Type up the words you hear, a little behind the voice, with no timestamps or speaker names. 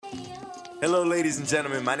Hello, ladies and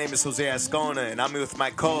gentlemen. My name is Jose Ascona, and I'm here with my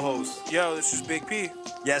co-host. Yo, this is Big P.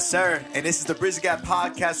 Yes, sir. And this is the Bridge the Gap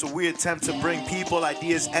podcast, where we attempt to bring people,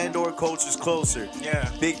 ideas, and/or cultures closer.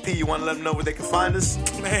 Yeah. Big P, you want to let them know where they can find us?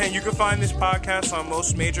 Man, you can find this podcast on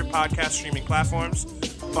most major podcast streaming platforms.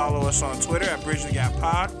 Follow us on Twitter at Bridge the Gap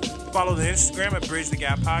Pod. Follow the Instagram at Bridge the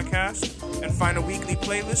Gap Podcast. And find a weekly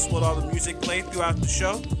playlist with all the music played throughout the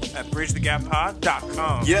show at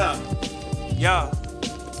bridgethegappod.com. Yeah. Yeah.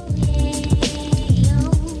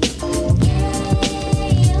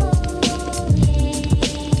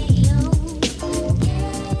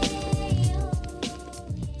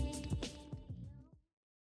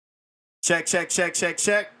 Check, check, check, check,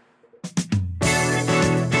 check.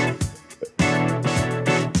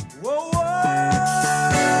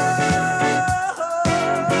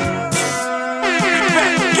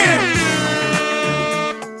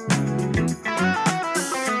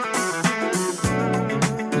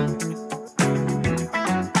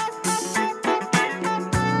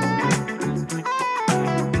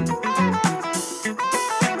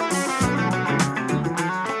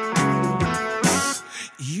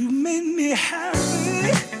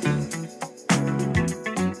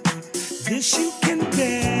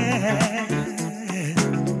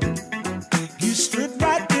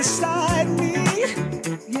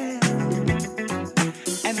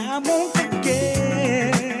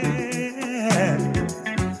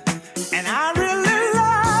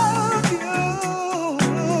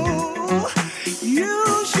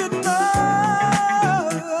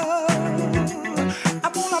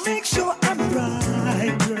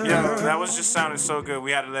 Sounded so good,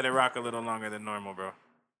 we had to let it rock a little longer than normal, bro.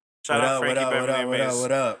 Shout out Frankie Beverly Mays.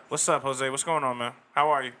 What up? What's up, Jose? What's going on, man? How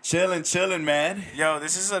are you? Chilling, man. Yo,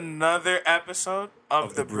 this is another episode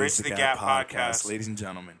of the Bridge the Gap podcast, ladies and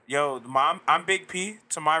gentlemen. Yo, I'm Big P.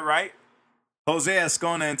 To my right, Jose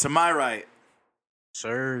Ascona, and to my right,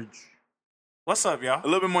 Serge. What's up, y'all? A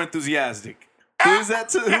little bit more enthusiastic. Who is that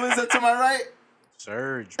to my right?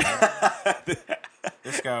 Serge.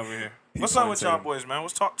 This guy over here. What's up with y'all boys, man?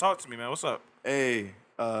 Talk to me, man. What's up? Hey,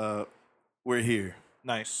 we're here.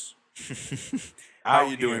 Nice. How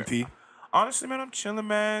you doing, P? Honestly, man, I'm chilling,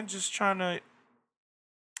 man. Just trying to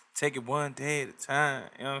take it one day at a time.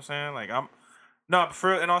 You know what I'm saying?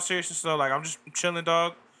 But in all seriousness, though, I'm just chilling,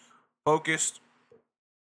 dog. Focused.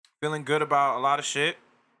 Feeling good about a lot of shit.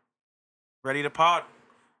 Ready to pod.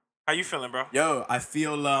 How you feeling, bro? Yo, I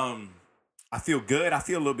feel good. I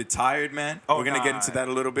feel a little bit tired, man. We're going to get into that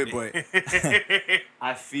a little bit, but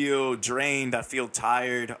I feel drained. I feel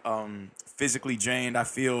tired, physically drained. I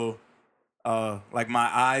feel like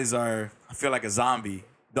I feel like a zombie.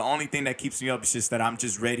 The only thing that keeps me up is just that I'm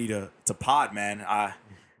just ready to pod, man.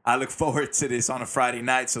 I look forward to this on a Friday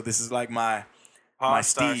night, so this is like my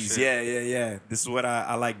steez. Yeah. This is what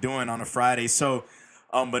I like doing on a Friday. So,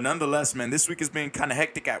 but nonetheless, man, this week has been kind of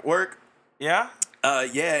hectic at work. Yeah?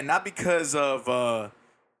 Yeah, not because of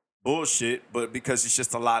bullshit, but because it's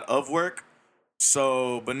just a lot of work.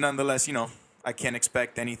 So, but nonetheless, I can't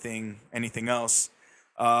expect anything else.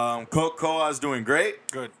 Coco is doing great.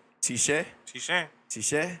 Good. Tisha.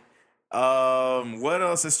 What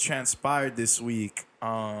else has transpired this week?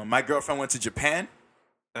 My girlfriend went to Japan.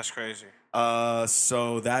 That's crazy.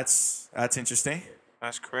 So that's interesting.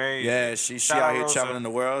 That's crazy. Yeah, she out here traveling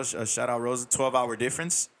the world. Shout out Rosa. 12-hour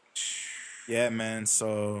difference. Yeah, man.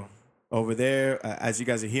 So over there, as you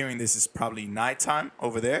guys are hearing, this is probably nighttime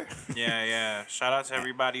over there. Yeah. Shout out to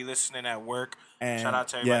everybody listening at work. And shout out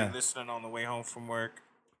to everybody listening on the way home from work.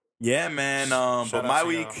 Yeah, man. But my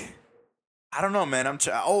week, I don't know, man.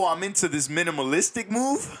 I'm into this minimalistic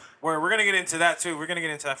move. We're gonna get into that too. We're gonna get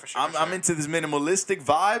into that for sure. I'm into this minimalistic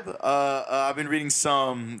vibe. I've been reading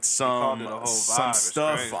some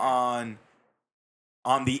stuff on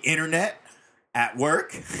the internet at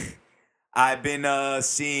work. I've been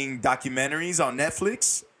seeing documentaries on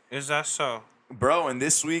Netflix. Is that so? Bro, and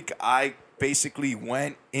this week I basically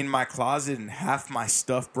went in my closet and half my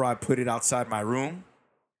stuff, bro, I put it outside my room.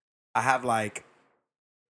 I have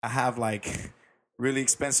really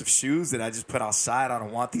expensive shoes that I just put outside. I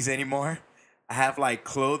don't want these anymore. I have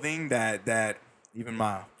clothing that even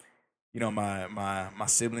my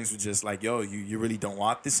siblings were just like, yo, you really don't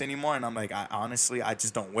want this anymore? And I'm like, I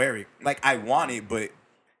just don't wear it. I want it, but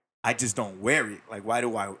I just don't wear it. Why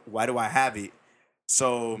do I have it?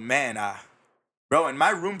 So, man, bro, and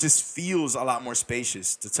my room just feels a lot more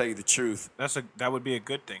spacious, to tell you the truth. That would be a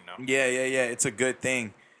good thing, though. Yeah. It's a good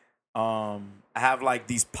thing. I have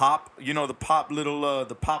these pop, the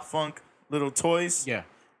pop funk little toys. Yeah.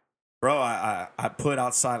 Bro, I put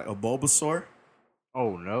outside a Bulbasaur.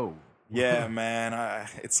 Oh no. Yeah, man.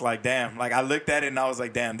 It's damn. I looked at it and I was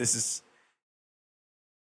like, damn, this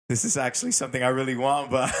this is actually something I really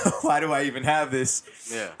want, but why do I even have this?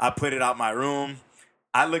 Yeah. I put it out my room.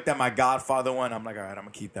 I looked at my Godfather one. I'm like, all right, I'm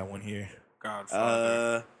going to keep that one here.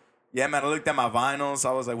 Godfather. Yeah, man, I looked at my vinyls.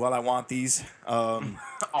 I was like, well, I want these. All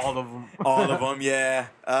of them. All of them, yeah.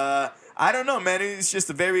 I don't know, man. It's just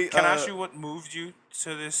a very... Can I ask you what moved you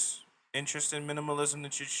to this interest in minimalism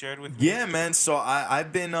that you shared with me? Yeah, man. So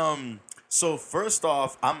I've been... So first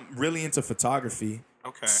off, I'm really into photography.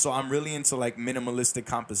 Okay. So I'm really into like minimalistic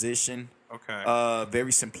composition. Okay.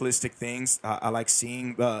 Very simplistic things. I like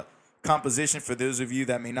seeing composition. For those of you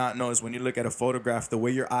that may not know, is when you look at a photograph, the way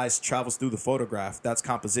your eyes travels through the photograph, that's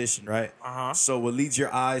composition, right? Uh-huh. So what leads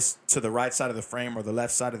your eyes to the right side of the frame or the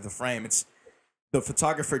left side of the frame, it's the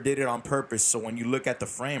photographer did it on purpose. So when you look at the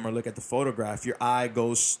frame or look at the photograph, your eye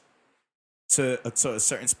goes to a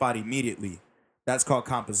certain spot immediately. That's called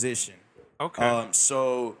composition. Okay.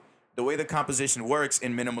 So the way the composition works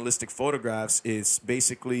in minimalistic photographs is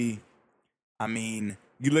basically, I mean,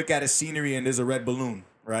 you look at a scenery and there's a red balloon,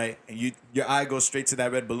 right? And your eye goes straight to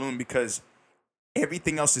that red balloon because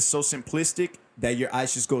everything else is so simplistic that your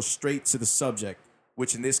eyes just go straight to the subject,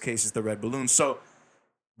 which in this case is the red balloon. So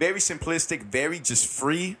very simplistic, very just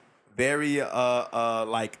free, very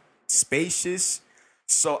like spacious.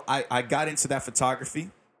 So I got into that photography.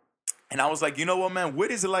 And I was like, you know what, man?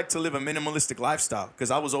 What is it like to live a minimalistic lifestyle?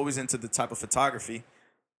 Because I was always into the type of photography.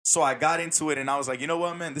 So I got into it and I was like, you know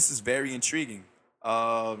what, man? This is very intriguing.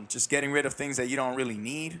 Just getting rid of things that you don't really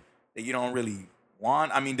need, that you don't really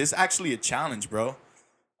want. I mean, this is actually a challenge, bro.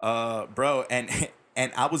 And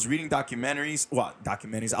I was reading documentaries.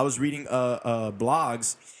 I was reading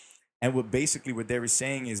blogs. And what they were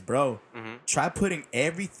saying is, bro, try putting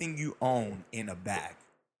everything you own in a bag.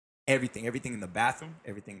 Everything in the bathroom,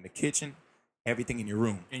 everything in the kitchen, everything in your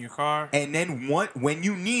room. In your car. And then when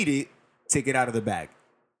you need it, take it out of the bag.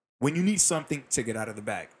 When you need something, take it out of the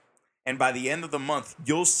bag. And by the end of the month,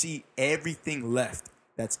 you'll see everything left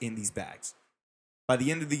that's in these bags. By the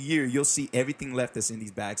end of the year, you'll see everything left that's in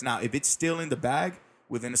these bags. Now, if it's still in the bag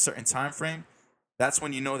within a certain time frame, that's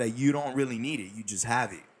when you know that you don't really need it. You just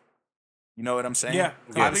have it. You know what I'm saying? Yeah,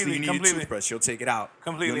 Obviously, you need a toothbrush, you'll take it out.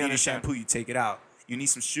 Completely You need a understand. shampoo, you take it out. You need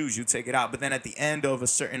some shoes, you take it out. But then at the end of a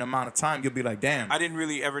certain amount of time, you'll be like, damn. I didn't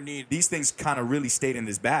really ever need... These things kind of really stayed in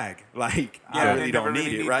this bag. Like, Yeah, I really don't never need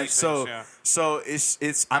really it, need right? these So, things, yeah. so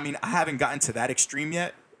it's. I mean, I haven't gotten to that extreme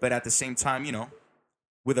yet, but at the same time, you know,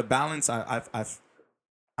 with a balance,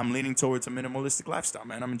 I'm leaning towards a minimalistic lifestyle,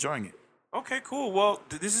 man. I'm enjoying it. Okay, cool. Well,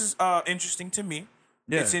 this is interesting to me.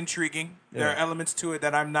 Yeah. It's intriguing. Yeah. There are elements to it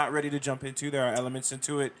that I'm not ready to jump into. There are elements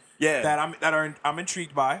into it Yeah. that I'm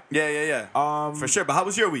intrigued by. Yeah. For sure. But how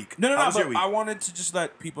was your week? No. How was your But week? I wanted to just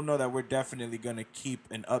let people know that we're definitely gonna keep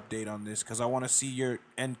an update on this because I want to see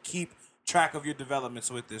and keep track of your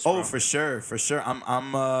developments with this. Oh, bro. for sure.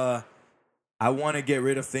 I want to get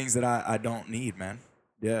rid of things that I don't need, man.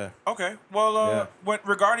 Yeah. Okay. Well,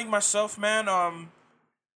 regarding myself, man,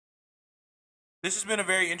 this has been a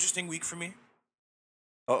very interesting week for me.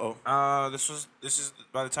 This is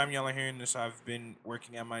by the time y'all are hearing this, I've been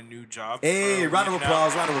working at my new job. Hey, round of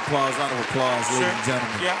applause, ladies and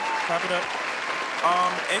gentlemen. Yeah, clap it up.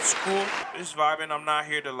 It's cool. It's vibing. I'm not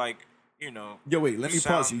here to Yo, wait, let me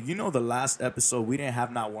pause you. You know the last episode, we didn't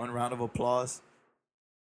have not one round of applause?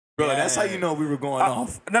 Bro, Yeah. that's how you know we were going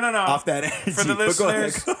off. No. Off that energy. For the But go ahead.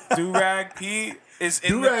 listeners, Durag P is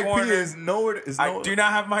in the Durag corner. P is nowhere. I do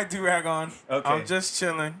not have my durag on. Okay. I'm just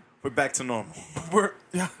chilling. We're back to normal. We're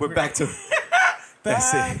back to...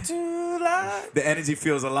 That's back it. to life. The energy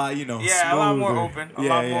feels a lot, you know, Yeah, a lot more smoother. open, a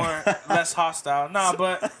lot more less hostile. Nah,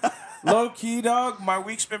 but low key, dog. My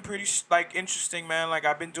week's been pretty interesting, man. Like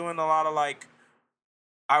I've been doing a lot of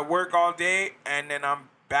I work all day and then I'm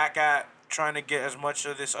back at trying to get as much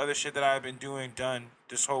of this other shit that I've been doing done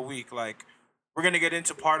this whole week. Like we're gonna get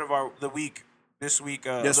into part of the week this week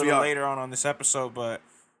Yes, a we little are. later on this episode, but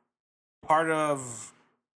part of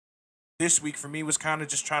this week for me was kind of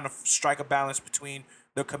just trying to strike a balance between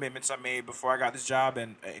the commitments I made before I got this job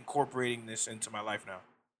and incorporating this into my life now.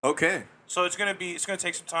 Okay. So it's gonna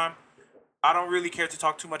take some time. I don't really care to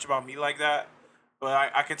talk too much about me like that,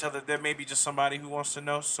 but I can tell that there may be just somebody who wants to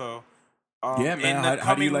know. So Yeah, in man. the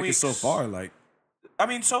How do you coming like it so weeks- far? Like, I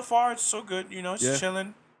mean, so far it's so good. You know, it's Yeah.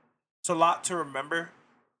 chilling. It's a lot to remember.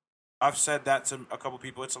 I've said that to a couple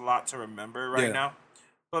people. It's a lot to remember right Yeah. now.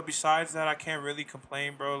 But besides that, I can't really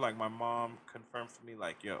complain, bro. Like my mom confirmed for me,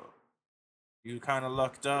 like, yo, you kind of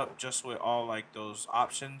lucked up just with all those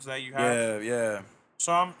options that you have. yeah.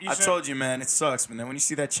 So I told you, man, it sucks, man. Then when you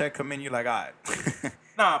see that check come in, you're like, all right.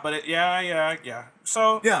 Nah, but yeah.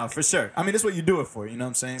 So Yeah, for sure. I mean, that's what you do it for, you know what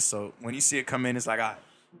I'm saying? So when you see it come in, it's like, all right.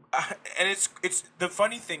 And it's the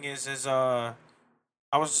funny thing is I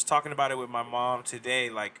was just talking about it with my mom today.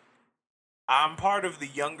 Like, I'm part of the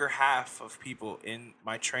younger half of people in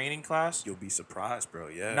my training class. You'll be surprised, bro.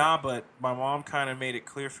 Yeah. Nah, but my mom kind of made it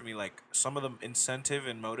clear for me, like, some of the incentive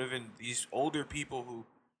and motive in these older people who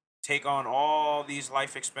take on all these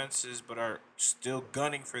life expenses but are still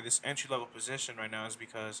gunning for this entry-level position right now is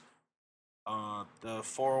because the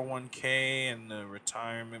 401k and the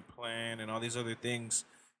retirement plan and all these other things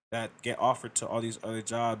that get offered to all these other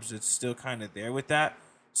jobs, it's still kind of there with that.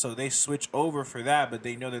 So they switch over for that, but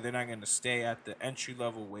they know that they're not going to stay at the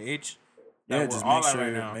entry-level wage. Yeah, just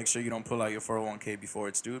make sure you don't pull out your 401k before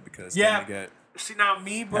it's due because then you get see, now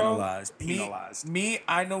me, bro, penalized. Me,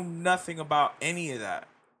 I know nothing about any of that.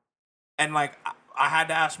 And, like, I had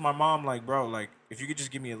to ask my mom, like, bro, like, if you could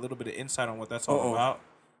just give me a little bit of insight on what that's all about.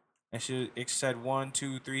 And it said 1,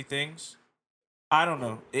 2, 3 things. I don't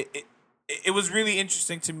know. It was really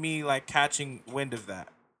interesting to me, like, catching wind of that.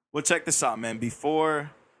 Well, check this out, man.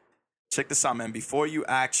 Before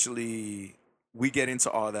we get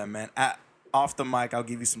into all that, man. Off the mic, I'll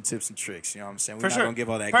give you some tips and tricks. You know what I'm saying? We're not gonna give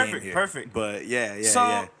all that game here. Perfect. But yeah.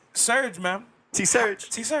 So, Serge, man.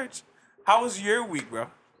 T-Serge. How was your week,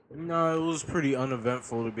 bro? No, it was pretty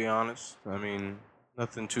uneventful, to be honest. I mean,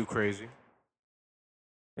 nothing too crazy.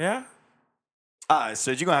 Yeah? All right,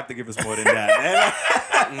 Serge, you're gonna have to give us more than that, man.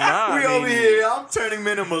 We over here. I'm turning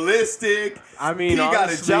minimalistic. I mean, he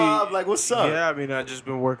got a job. Like, what's up? Yeah, I mean, I just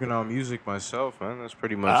been working on music myself, man. That's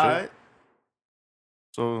pretty much all it. Right.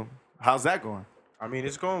 So, how's that going? I mean,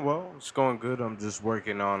 it's going well. It's going good. I'm just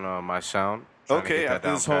working on my sound. Okay,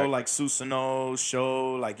 after this whole like Susanoo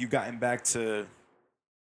show, like you gotten back to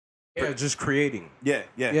just creating. Yeah.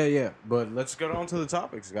 But let's get on to the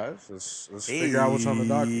topics, guys. Let's figure out what's on the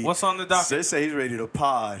docket. What's on the docket? Serge say he's ready to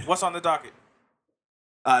pod. What's on the docket?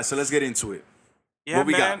 All right, so let's get into it. Yeah, what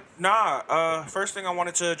we man. got? First thing I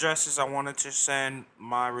wanted to address is I wanted to send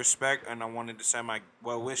my respect and I wanted to send my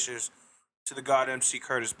well wishes to the god MC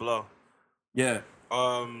Curtis Blow. Yeah.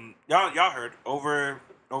 Y'all heard over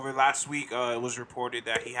last week. It was reported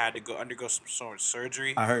that he had to undergo some sort of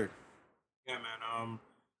surgery. I heard. Yeah, man.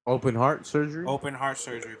 Open heart surgery. Open heart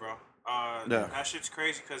surgery, bro. Yeah. That shit's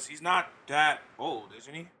crazy because he's not that old,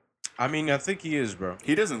 isn't he? I mean, I think he is, bro.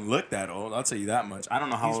 He doesn't look that old. I'll tell you that much. I don't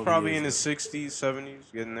know how old he's probably he is. in his 60s,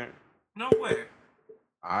 70s, getting there. No way.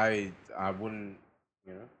 I wouldn't,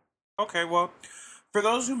 you know. Okay, well, for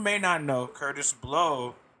those who may not know, Curtis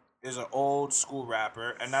Blow is an old school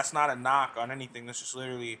rapper, and that's not a knock on anything. That's just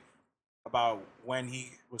literally about when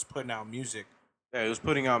he was putting out music. Yeah, he was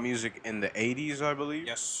putting out music in the 80s, I believe.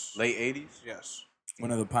 Yes. Late 80s? Yes.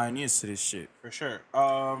 One of the pioneers to this shit. For sure.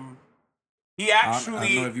 He actually...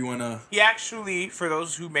 I don't know if you want to... He actually, for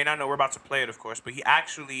those who may not know, we're about to play it, of course, but he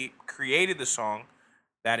actually created the song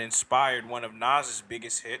that inspired one of Nas's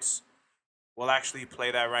biggest hits. We'll actually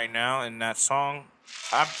play that right now, and that song,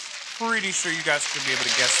 I'm pretty sure you guys could be able to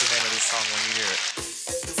guess the name of this song when you hear it.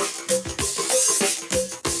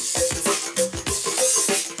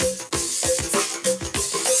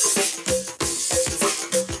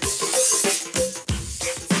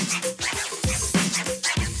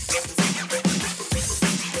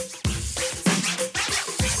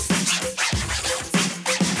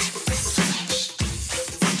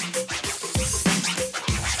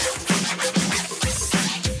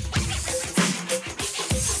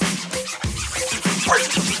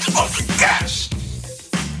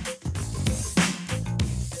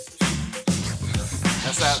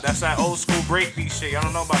 That's that old school breakbeat shit. Y'all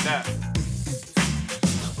don't know about that.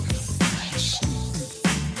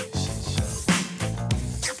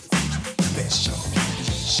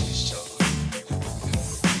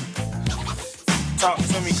 Talk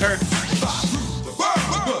to me, Kurt. The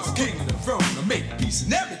world was king of the throne to make peace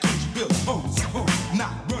in every country, build homes,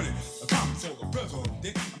 not running a Congress or a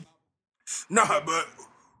president. Nah, but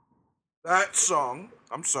that song,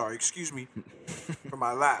 I'm sorry, excuse me for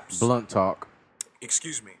my lapse. Blunt talk.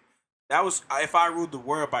 Excuse me. That was If I Ruled the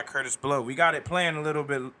World by Curtis Blow. We got it playing a little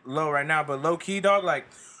bit low right now, but low key, dog, like,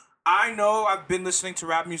 I know I've been listening to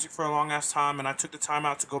rap music for a long ass time, and I took the time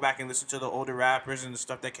out to go back and listen to the older rappers and the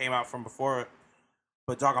stuff that came out from before.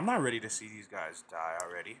 But, dog, I'm not ready to see these guys die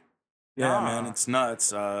already. Yeah, man, it's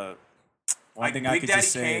nuts. One like thing Big I could Daddy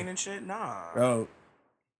just say, Kane and shit, nah. bro,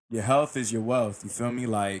 your health is your wealth. You feel me?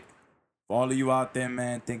 Like, for all of you out there,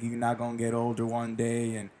 man, thinking you're not gonna get older one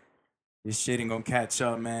day and this shit ain't gonna catch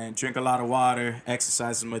up, man. Drink a lot of water,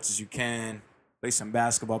 exercise as much as you can, play some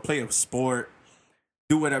basketball, play a sport,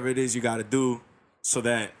 do whatever it is you gotta do so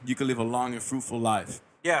that you can live a long and fruitful life.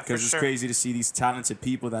 Yeah, for Because it's sure. crazy to see these talented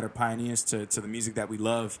people that are pioneers to the music that we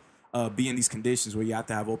love be in these conditions where you have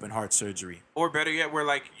to have open heart surgery. Or better yet, where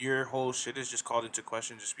like your whole shit is just called into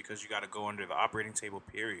question just because you got to go under the operating table.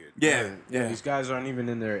 Period. Yeah. These guys aren't even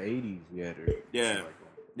in their 80s yet. Or Yeah. shit like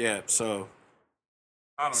that. Yeah. So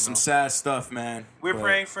I don't some know. sad stuff, man. We're But-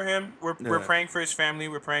 praying for him. We're Yeah. praying for his family.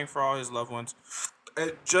 We're praying for all his loved ones.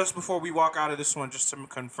 Just before we walk out of this one, just to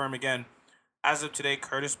confirm again, as of today,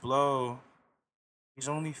 Curtis Blow, he's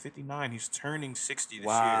only 59. He's turning 60 this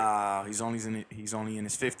year. Wow, he's only in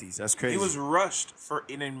his 50s. That's crazy. He was rushed for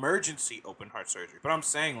an emergency open heart surgery. But I'm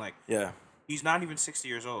saying, like, yeah. he's not even 60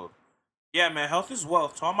 years old. Yeah, man, health is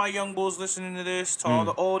wealth. To all my young bulls listening to this, to all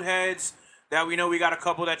the old heads that we know we got a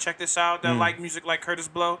couple that check this out that like music like Curtis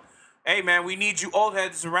Blow. Hey, man, we need you old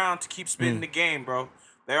heads around to keep spitting the game, bro.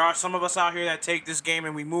 There are some of us out here that take this game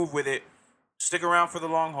and we move with it. Stick around for the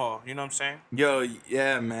long haul. You know what I'm saying? Yo,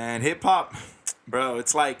 yeah, man. Hip hop, bro,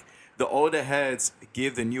 it's like the older heads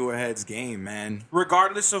give the newer heads game, man.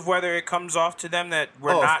 Regardless of whether it comes off to them that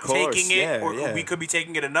we're Oh, of not course. taking it Yeah, or yeah. we could be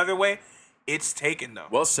taking it another way, it's taken, though.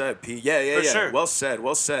 Well said, P. Yeah. For sure.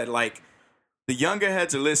 Well said. Like, the younger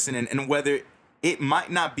heads are listening, and whether it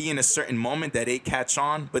might not be in a certain moment that they catch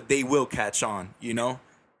on, but they will catch on, you know?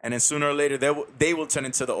 And then sooner or later, they will turn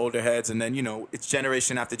into the older heads, and then, you know, it's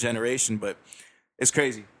generation after generation, but it's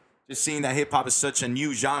crazy. Just seeing that hip-hop is such a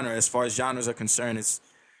new genre as far as genres are concerned, it's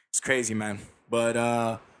crazy, man.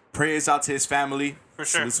 But prayers out to his family. For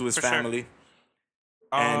sure. Salute to his For sure. family.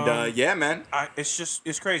 And, yeah, man.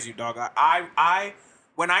 It's crazy, dog. I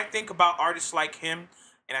when I think about artists like him,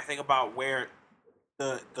 and I think about where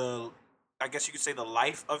the I guess you could say the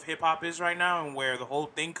life of hip hop is right now, and where the whole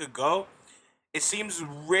thing could go, it seems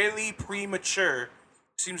really premature.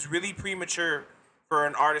 For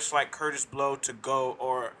an artist like Curtis Blow to go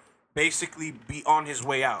or basically be on his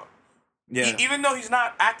way out. Yeah. Even though he's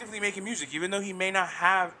not actively making music, even though he may not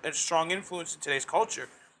have a strong influence in today's culture,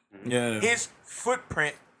 Yeah. his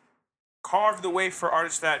footprint carved the way for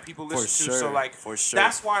artists that people listen to. sure, So, like, for sure.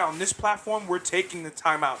 that's why on this platform we're taking the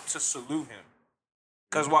time out to salute him.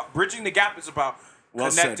 Because what Bridging the Gap is about Well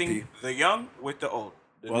said, connecting P. the young with the old.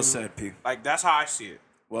 Well said, P. Like, that's how I see it.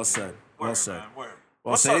 Well said. Well Word, said. man, word.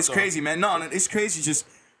 Well What's said. up, It's though? crazy, man. No, it's crazy. Just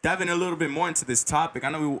diving a little bit more into this topic. I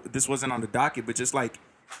know this wasn't on the docket, but just like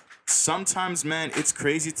sometimes, man, it's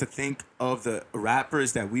crazy to think of the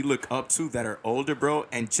rappers that we look up to that are older, bro,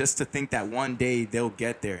 and just to think that one day they'll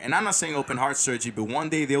get there. And I'm not saying open heart surgery, but one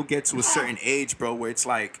day they'll get to a certain age, bro, where it's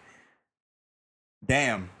like,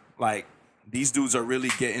 damn, like these dudes are really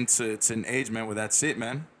getting to an age, man, where that's it,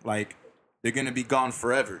 man. Like they're gonna be gone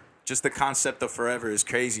forever. Just the concept of forever is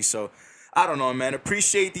crazy. So I don't know, man.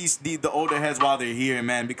 Appreciate the older heads while they're here,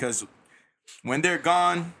 man, because when they're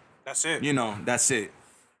gone, That's it. you know, that's it.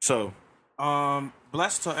 So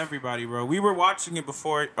Blessed to everybody, bro. We were watching it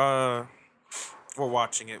before. We're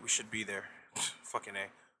watching it. We should be there. Fucking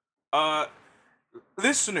A.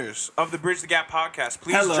 Listeners of the Bridge the Gap podcast,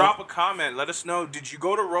 please Hello. drop a comment. Let us know. Did you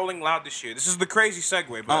go to Rolling Loud this year? This is the crazy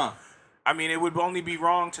segue, but I mean, it would only be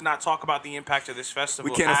wrong to not talk about the impact of this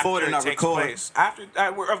festival. We can't afford after to not takes record. place. After,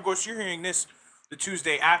 of course, you're hearing this the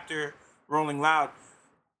Tuesday after Rolling Loud.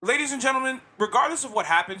 Ladies and gentlemen, regardless of what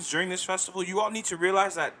happens during this festival, you all need to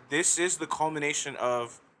realize that this is the culmination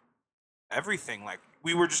of everything. Like,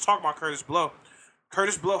 we were just talking about Curtis Blow.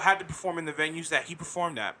 Curtis Blow had to perform in the venues that he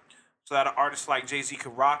performed at, so that artists like Jay-Z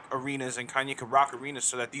could rock arenas and Kanye could rock arenas,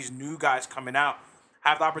 so that these new guys coming out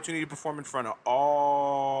have the opportunity to perform in front of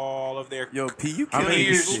all of their... yo, P, you How killing many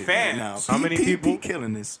this people- shit fans? right now. How many P people?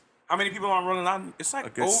 killing this? How many people are on Rolling Loud? It's like A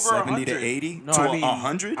good over 70 to 100. 80 No, to I mean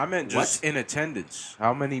 100. I meant just in attendance.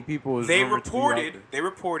 How many people is They rumored to be out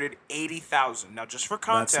reported there? 80,000. Now, just for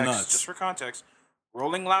nuts. context,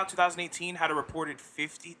 Rolling Loud 2018 had a reported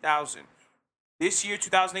 50,000. This year,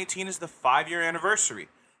 2018, is the 5-year anniversary.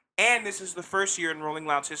 And this is the first year in Rolling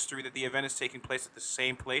Loud's history that the event is taking place at the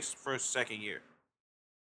same place for a second year.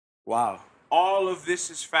 Wow, All of this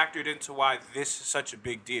is factored into why this is such a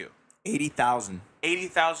big deal. 80,000.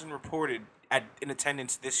 80,000 reported in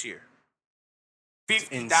attendance this year.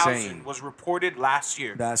 50,000 insane. was reported last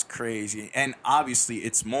year. That's crazy. And obviously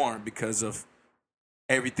it's more because of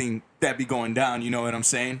everything that be going down, you know what I'm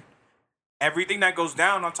saying? Everything that goes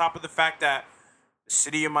down on top of the fact that the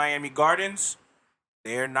city of Miami Gardens,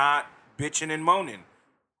 they're not bitching and moaning.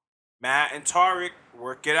 Matt and Tariq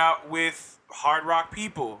work it out with Hard Rock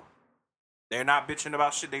people. They're not bitching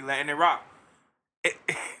about shit. They letting it rock.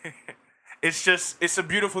 It's a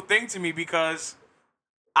beautiful thing to me because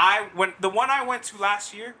the one I went to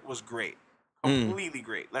last year was great, completely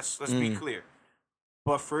great. Let's be clear.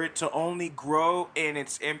 But for it to only grow in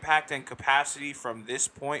its impact and capacity from this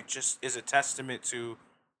point just is a testament to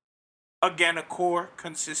Again, a core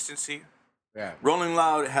consistency. Yeah. Rolling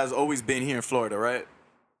Loud has always been here in Florida, right?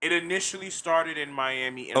 It initially started in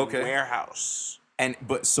Miami in a warehouse.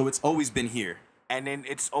 So it's always been here. And then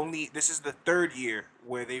this is the third year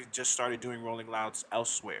where they've just started doing Rolling Louds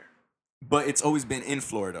elsewhere. But it's always been in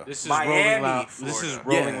Florida. This is Miami, Rolling Loud. Florida. This is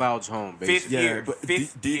Rolling Loud's home, basically. Fifth year.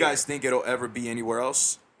 But do you guys think it'll ever be anywhere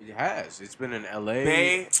else? It has. It's been in LA,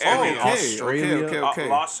 Bay Area. Australia, Okay.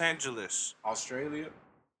 Los Angeles, Australia.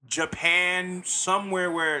 Japan,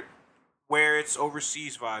 somewhere where it's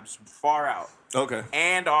overseas vibes, far out. Okay.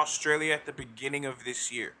 And Australia at the beginning of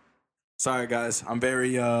this year. Sorry, guys. I'm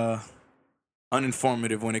very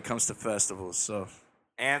uninformative when it comes to festivals, so...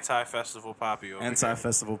 Anti-festival poppy.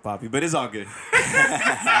 Anti-festival poppy, but it's all good.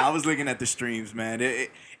 I was looking at the streams, man.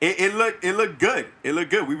 It looked good. It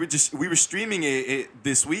looked good. We were streaming it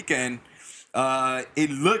this weekend.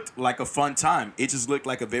 It looked like a fun time. It just looked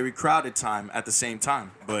like a very crowded time at the same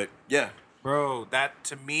time. But yeah, bro, that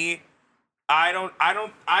to me,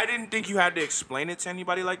 I didn't think you had to explain it to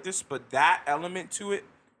anybody like this, but that element to it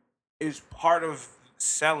is part of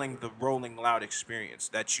selling the Rolling Loud experience.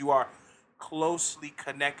 That you are closely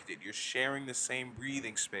connected. You're sharing the same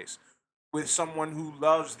breathing space with someone who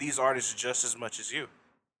loves these artists just as much as you.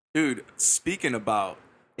 Dude, speaking about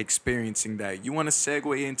experiencing that, you want to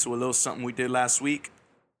segue into a little something we did last week?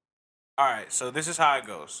 All right, so this is how it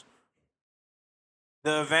goes.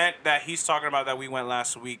 The event that he's talking about that we went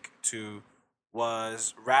last week to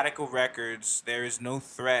was Radical Records There Is No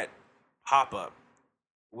Threat pop-up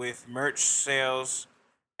with merch sales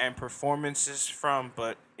and performances from,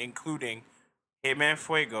 but including Hitman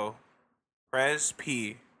Fuego, Prez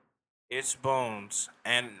P, It's Bones,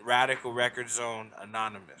 and Radical Records Zone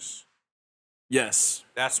Anonymous. Yes.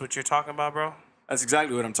 That's what you're talking about, bro? That's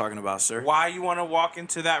exactly what I'm talking about, sir. Why you want to walk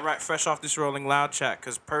into that right fresh off this Rolling Loud chat?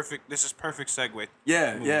 Because this is perfect segue.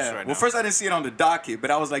 Yeah. Right Well, first I didn't see it on the docket, but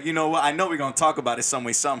I was like, you know what? I know we're going to talk about it some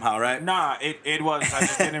way, somehow, right? Nah, it was. I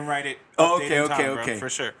just didn't write it. Okay. Bro, for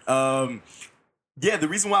sure. Yeah, the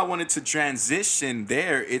reason why I wanted to transition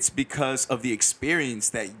there, it's because of the experience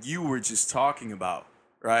that you were just talking about,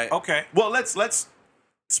 right? Okay. Well, let's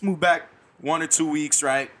move back 1 or 2 weeks,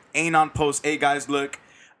 right? Anon post, hey guys, look,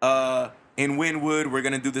 in Wynwood, we're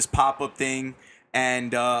gonna do this pop-up thing,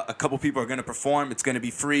 and a couple people are gonna perform. It's gonna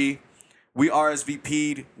be free. We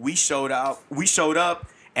RSVP'd. We showed up,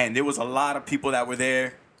 and there was a lot of people that were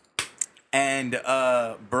there. And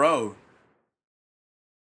bro,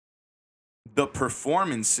 the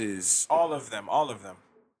performances, All of them.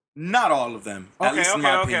 not all of them, at least in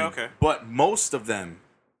my opinion, okay. but most of them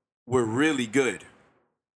were really good.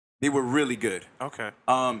 They were really good. Okay.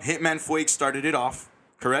 Hitman Fueg started it off,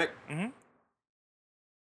 correct? Mm-hmm.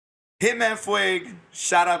 Hitman Fueg,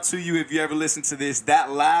 shout out to you if you ever listen to this.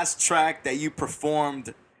 That last track that you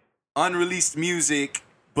performed, unreleased music,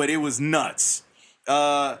 but it was nuts.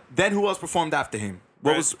 Then who else performed after him?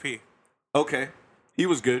 What was P? Okay, he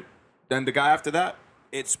was good. Then the guy after that?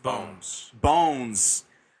 It's Bones. Bones.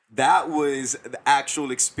 That was the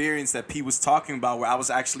actual experience that P was talking about, where I was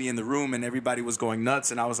actually in the room and everybody was going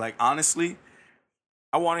nuts. And I was like, honestly,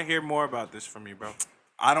 I want to hear more about this from you, bro.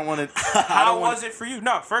 I don't want to. How was it for you?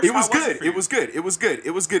 No, first, it was good.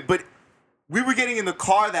 It was good. But we were getting in the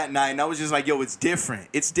car that night, and I was just like, yo, it's different.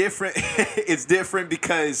 It's different. It's different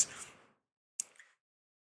because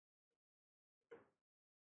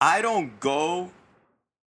I don't go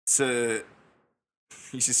to...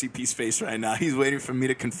 You should see P's face right now. He's waiting for me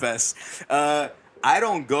to confess. I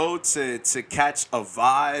don't go to catch a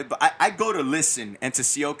vibe. I go to listen and to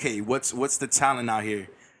see, okay, what's the talent out here.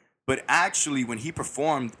 But actually, when he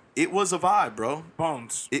performed, it was a vibe, bro.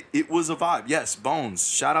 Bones. It was a vibe. Yes, Bones.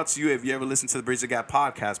 Shout out to you if you ever listen to the Bridge the Gap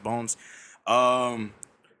podcast, Bones.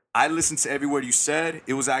 I listened to every word you said.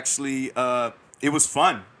 It was actually, it was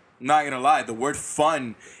fun. I'm not going to lie. The word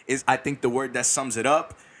fun is, I think, the word that sums it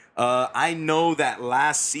up. I know that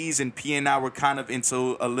last season, P and I were kind of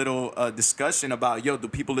into a little discussion about, do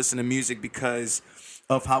people listen to music because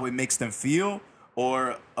of how it makes them feel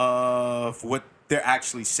or of what they're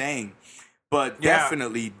actually saying? But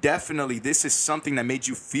definitely, this is something that made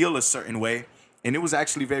you feel a certain way, and it was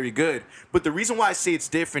actually very good. But the reason why I say it's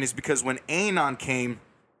different is because when Anon came,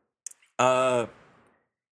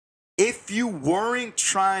 if you weren't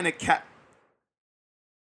trying to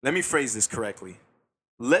let me phrase this correctly.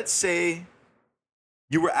 Let's say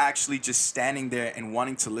you were actually just standing there and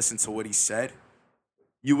wanting to listen to what he said,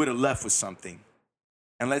 you would have left with something.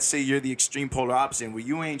 And let's say you're the extreme polar opposite, where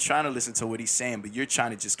you ain't trying to listen to what he's saying, but you're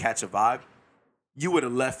trying to just catch a vibe, you would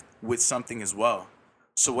have left with something as well.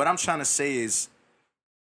 So what I'm trying to say is,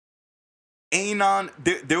 Anon,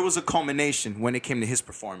 there was a culmination when it came to his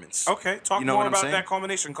performance. Okay, talk You know more what I'm about saying? that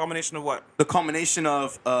culmination. Culmination of what? The culmination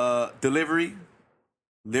of delivery,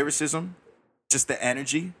 lyricism, just the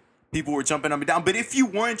energy. People were jumping up and down. But if you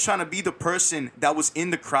weren't trying to be the person that was in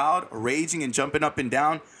the crowd, raging and jumping up and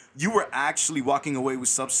down, you were actually walking away with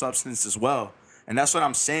some substance as well. And that's what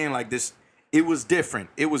I'm saying. Like this, it was different.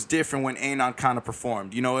 It was different when Anon kind of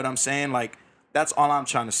performed. You know what I'm saying? Like, that's all I'm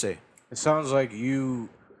trying to say. It sounds like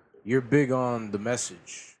you're big on the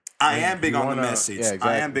message. I am big on the message. Yeah, exactly.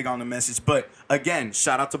 I am big on the message. But again,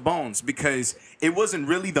 shout out to Bones, because it wasn't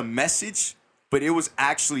really the message, but it was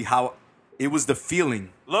actually how it was the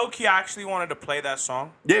feeling. Low-key, I actually wanted to play that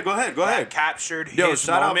song. Yeah, go ahead. That captured his Yo,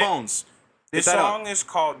 shout moment. out Bones. This song is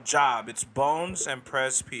called Job. It's Bones and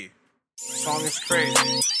Prez P. The song is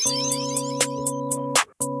crazy.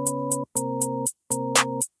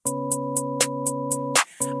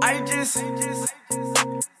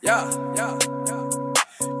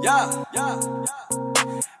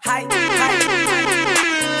 Hi.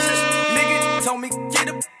 Nigga told me get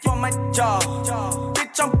up on my job.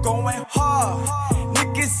 Bitch, I'm going hard.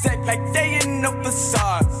 Niggas act like they in the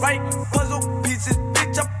facade. Right? Puzzle pieces,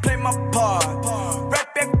 bitch, I play my part.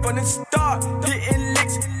 Right back from the start. Hitting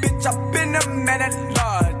licks, bitch, I been a man at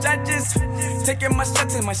large. I just taking my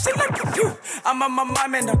shots and my shit like a few. I'm on my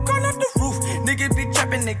mind, man, I'm going off the roof. Niggas be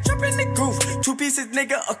trapping, they trapping the groove. 2 pieces,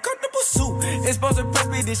 nigga, a comfortable suit. It's supposed to press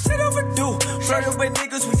me, this shit overdue. Flirting with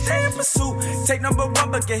niggas, we stay in pursuit. Take number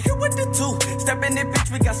 1, but get hit with the 2. Step in the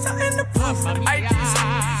bitch, we got something to prove. I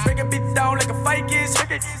just break a beat down like a Vikings.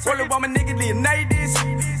 Roll up on my nigga, Leonidas.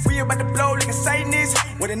 We about to blow like a Satanist.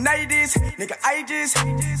 What a night is, nigga, I just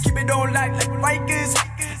keep it on like Vikings.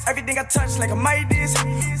 Everything I touch like a Midas.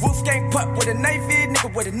 Wolfgang pup with a knife is,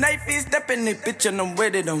 nigga with a knife is. Step in the bitch and I'm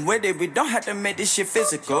with it. We don't have to make this shit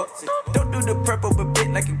physical. Don't do the purple but bit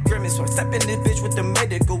like a grimace. So step in this bitch with the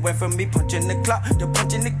medical. Went from me punching the clock to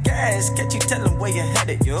punching the gas. Can't you tell them where you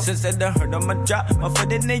headed, yo? Since I done heard on my job, my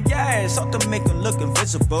foot in the ass. Ought to make her look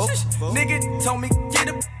invisible. Nigga told me get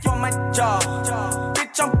up on my job.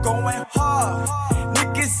 Bitch, I'm going hard.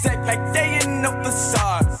 Niggas act like they in the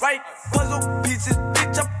facade. Right? Puzzle pieces,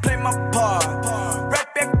 bitch, I play my part.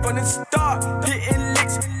 Right back from the start. Hitting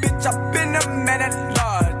licks, bitch, I been a man at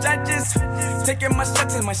large. I just taking my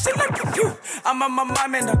shots and my shit like a few. I'm on my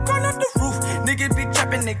mind, man, I'm going off the roof. Niggas be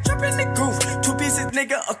trapping, they trapping the groove. 2 pieces,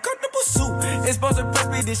 nigga, a comfortable suit. It's supposed to press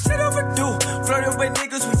me, this shit overdue. Flirting with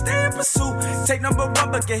niggas, we stay in pursuit. Take number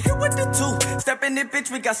 1, but get hit with the 2. Step in the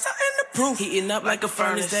bitch, we got something to prove. Heating up like a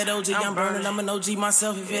furnace, that OG, I'm burning. I'm an OG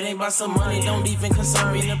myself. If it ain't about some money, don't even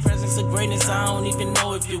concern me. In the presence of greatness, I don't even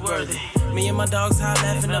know if you're worthy. Me and my dogs high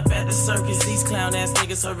laughing up at the circus. These clown ass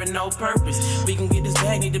niggas serving no purpose. We can get this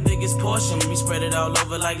bag, need the biggest portion. We spread it all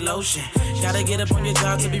over like lotion. Gotta get up on your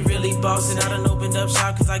job to be really bossing. I done opened up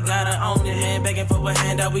shop cause I gotta own it, man. Begging for a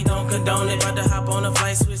handout, we don't condone it. About to hop on a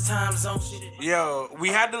flight, switch time zone shit. Yo, we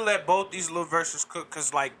had to let both these little verses cook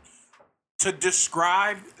because, like, to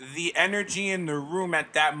describe the energy in the room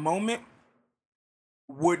at that moment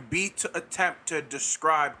would be to attempt to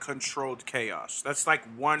describe controlled chaos. That's like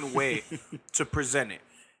one way to present it.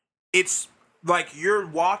 It's like you're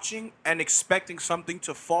watching and expecting something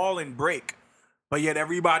to fall and break, but yet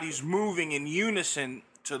everybody's moving in unison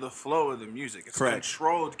to the flow of the music. It's Correct.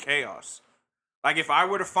 Controlled chaos. Like if I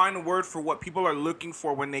were to find a word for what people are looking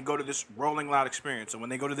for when they go to this Rolling Loud experience, and when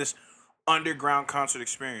they go to this underground concert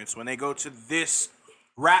experience, when they go to this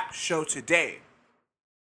rap show today,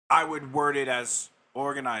 I would word it as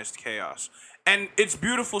organized chaos. And it's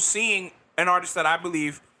beautiful seeing an artist that I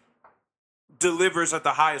believe delivers at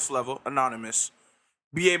the highest level, Anonymous,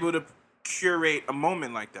 be able to curate a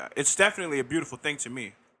moment like that. It's definitely a beautiful thing to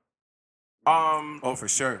me. Oh, for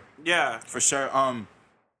sure. Yeah. For sure.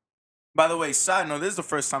 By the way, side note, this is the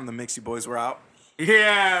first time the Mixie Boys were out.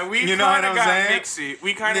 Yeah, we You know what kind of I'm got saying? mixy.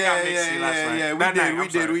 We kind of got mixy last night. Yeah, That night, I'm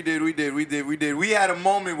sorry. we did. We had a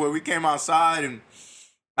moment where we came outside and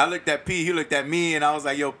I looked at P, he looked at me, and I was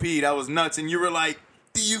like, yo, P, that was nuts. And you were like,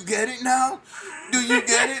 do you get it now? Do you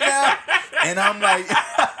get it now? And I'm like,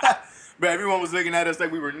 bro, everyone was looking at us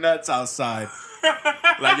like we were nuts outside.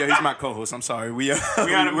 Like, yo, he's my co-host. I'm sorry. We're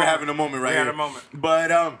having a moment right here. We had a moment.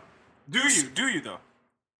 But Do you though?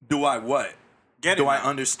 do I what? Get it? Do I now.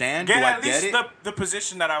 understand? Get Do I at least get it? the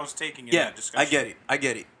position that I was taking in Yeah, that discussion. I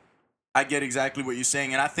get it. I get exactly what you're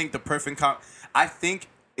saying, and I think the perfect I think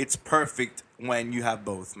it's perfect when you have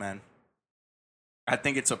both, man. I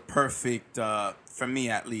think it's a perfect for me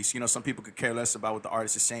at least. You know, some people could care less about what the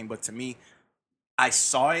artist is saying, but to me, I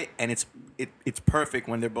saw it, and it's perfect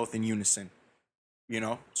when they're both in unison. You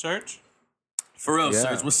know, Serge? For real,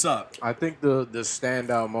 Serge, what's up? I think the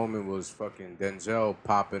standout moment was fucking Denzel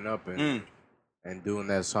popping up and doing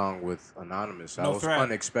that song with Anonymous. That was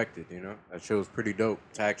unexpected, you know? That shit was pretty dope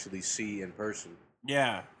to actually see in person.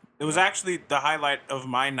 Yeah. It was actually the highlight of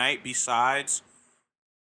my night besides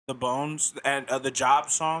the Bones and the Job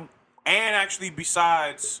song. And actually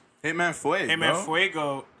besides Hitman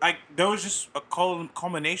Fuego. Like, there was just a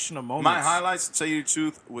culmination of moments. My highlights, to tell you the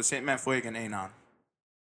truth, was Hitman Fuego and Anon.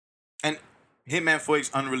 And Hitman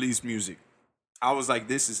Fuego's unreleased music. I was like,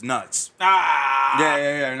 this is nuts.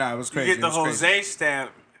 Yeah. No, it was crazy. You get the Jose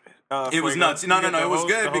stamp. It was nuts. No. It was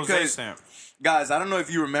good because, guys, I don't know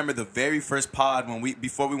if you remember the very first pod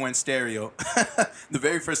before we went stereo, the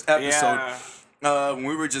very first episode, when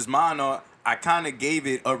we were just mono, I kind of gave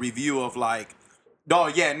it a review of like,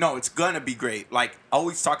 it's gonna be great. Like,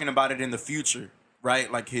 always talking about it in the future, right?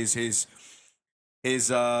 Like his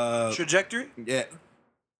trajectory. Yeah.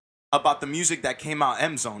 About the music that came out,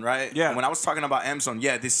 M Zone, right? Yeah. And when I was talking about M Zone,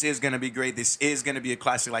 this is gonna be great. This is gonna be a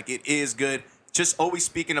classic. Like, it is good. Just always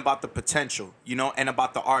speaking about the potential, you know, and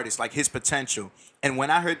about the artist, like his potential. And when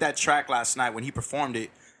I heard that track last night when he performed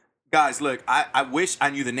it, guys, look, I wish I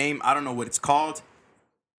knew the name. I don't know what it's called.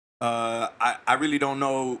 I really don't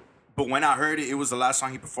know. But when I heard it, it was the last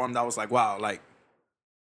song he performed. I was like, wow, like,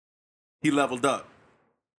 he leveled up.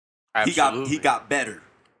 Absolutely. He got better.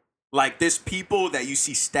 Like, there's people that you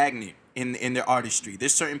see stagnant in their artistry.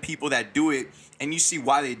 There's certain people that do it, and you see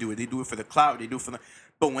why they do it. They do it for the clout. They do it for the...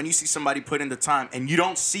 But when you see somebody put in the time, and you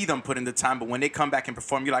don't see them put in the time, but when they come back and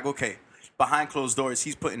perform, you're like, okay, behind closed doors,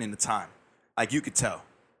 he's putting in the time. Like, you could tell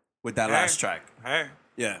with that last track. Hey.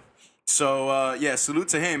 Yeah. So, salute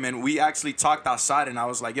to him. And we actually talked outside, and I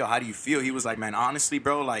was like, yo, how do you feel? He was like, man, honestly,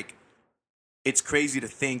 bro, like, it's crazy to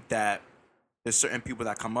think that there's certain people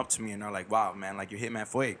that come up to me and are like, wow, man, like, you're Hitman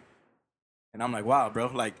Fuego. And I'm like, wow, bro,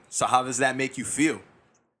 like, so how does that make you feel?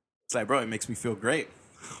 It's like, bro, it makes me feel great.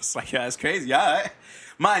 It's like, yeah, it's crazy. All right.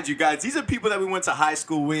 Mind you, guys, these are people that we went to high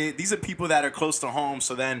school with. These are people that are close to home.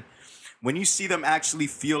 So then when you see them actually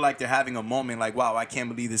feel like they're having a moment, like, wow, I can't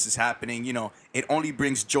believe this is happening, you know, it only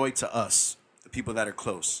brings joy to us, the people that are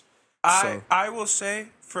close. I will say,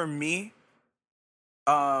 for me,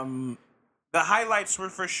 the highlights were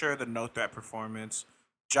for sure the No Threat performance,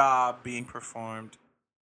 Job being performed,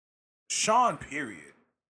 Sean, period.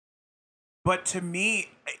 But to me,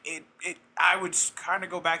 I would kind of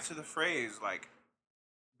go back to the phrase, like,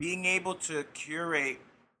 being able to curate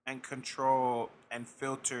and control and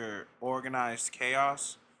filter organized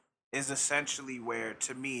chaos is essentially where,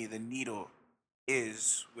 to me, the needle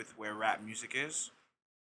is with where rap music is.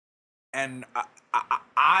 And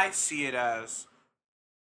I see it as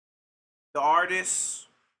the artist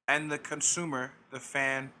and the consumer, the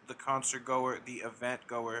fan, the concert goer, the event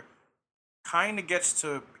goer, kind of gets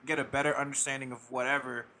to get a better understanding of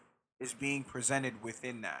whatever is being presented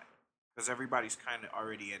within that. Because everybody's kind of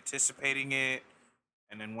already anticipating it.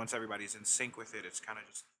 And then once everybody's in sync with it, it's kind of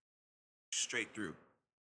just straight through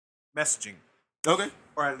messaging. Okay.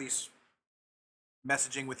 Or at least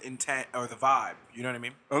messaging with intent or the vibe. You know what I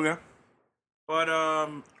mean? Okay. But,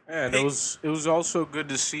 and it was also good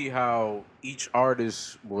to see how each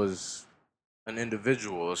artist was an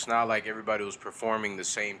individual. It's not like everybody was performing the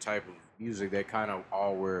same type of music. They kind of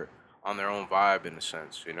all were on their own vibe in a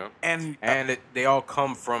sense, you know? And they all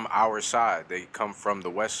come from our side. They come from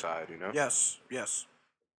the West Side, you know? Yes.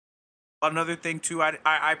 Another thing too,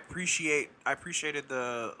 I appreciated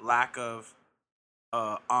the lack of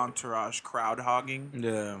entourage crowd hogging.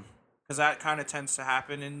 Yeah. Because that kind of tends to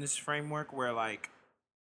happen in this framework where, like,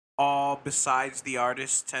 all besides the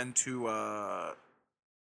artist tend to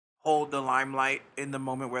hold the limelight in the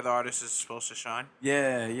moment where the artist is supposed to shine.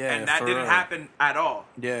 Yeah. And that didn't happen at all.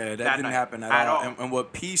 Yeah, that didn't happen at all. And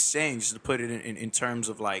what P's saying, just to put it in terms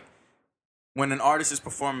of, like, when an artist is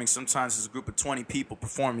performing, sometimes it's a group of 20 people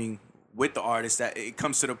performing with the artist, that it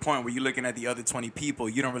comes to the point where you're looking at the other 20 people,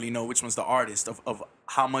 you don't really know which one's the artist of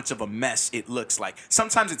how much of a mess it looks like.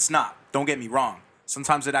 Sometimes it's not. Don't get me wrong.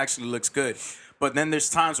 Sometimes it actually looks good. But then there's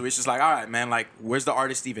times where it's just like, all right, man, like, where's the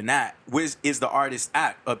artist even at? Where is the artist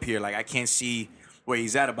at up here? Like, I can't see where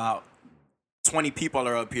he's at. About 20 people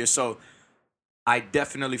are up here. So I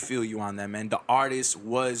definitely feel you on that, man. The artist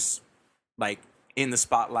was, like, in the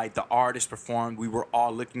spotlight. The artist performed. We were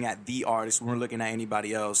all looking at the artist. We weren't looking at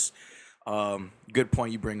anybody else. Good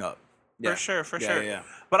point you bring up. Yeah. For sure. Yeah.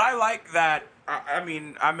 But I like that. I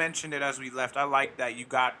mean, I mentioned it as we left. I like that you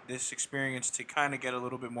got this experience to kind of get a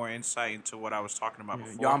little bit more insight into what I was talking about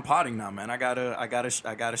before. Yo, I'm potting now, man. I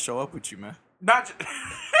gotta show up with you, man. Not just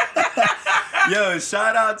Yo,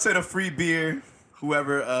 shout out to the free beer,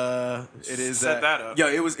 whoever it is. Set that up. Yo,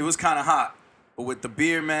 it was kind of hot. But with the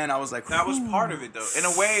beer, man, I was like, that was part of it, though. In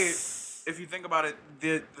a way, if you think about it,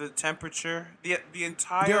 the temperature, the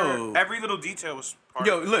entire every little detail was part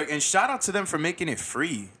of it. Look, and shout out to them for making it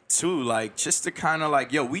free too. Like, just to kind of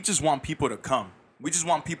like, we just want people to come. We just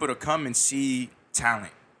want people to come and see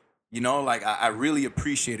talent. You know, like I really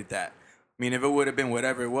appreciated that. I mean, if it would have been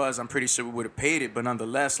whatever it was, I'm pretty sure we would have paid it. But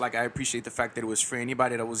nonetheless, like, I appreciate the fact that it was free.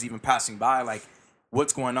 Anybody that was even passing by, like,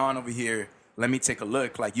 what's going on over here? Let me take a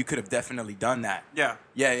look. Like, you could have definitely done that. Yeah.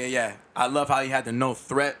 I love how he had the No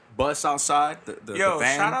Threat bus outside. The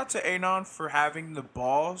van. Shout out to Anon for having the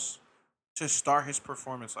balls to start his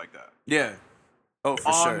performance like that. Yeah. Oh,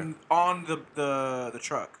 for sure. On the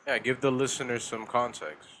truck. Yeah, give the listeners some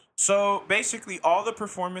context. So, basically, all the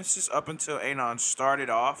performances up until Anon started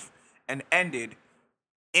off and ended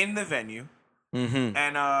in the venue,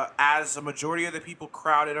 and as a majority of the people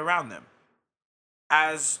crowded around them.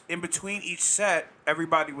 As in between each set,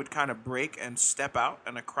 everybody would kind of break and step out,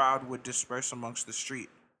 and a crowd would disperse amongst the street.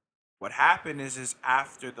 What happened is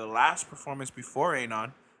after the last performance before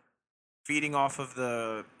Anon, feeding off of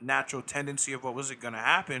the natural tendency of what was going to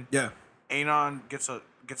happen, Anon gets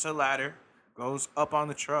a ladder, goes up on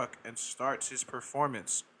the truck, and starts his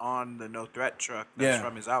performance on the No Threat truck that's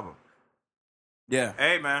from his album. Yeah.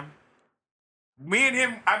 Hey, man. Me and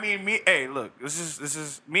him, hey, look, this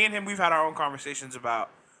is me and him, we've had our own conversations about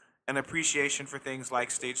an appreciation for things like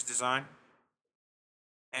stage design.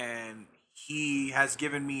 And he has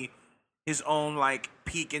given me his own, like,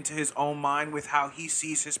 peek into his own mind with how he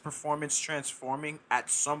sees his performance transforming at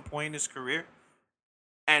some point in his career.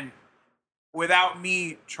 And without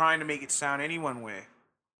me trying to make it sound any one way,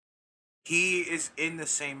 he is in the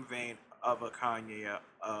same vein of a Kanye,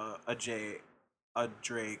 a Jay, a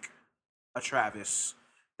Drake, a Travis,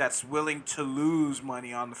 that's willing to lose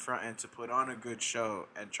money on the front end to put on a good show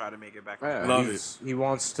and try to make it back. Yeah, love it. He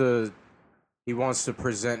wants to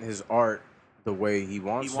present his art the way he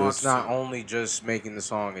wants to. It's not only just making the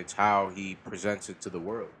song; it's how he presents it to the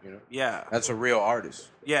world. You know. Yeah, that's a real artist.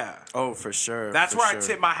 Yeah. Oh, for sure. That's where I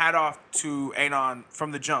tip my hat off to Anon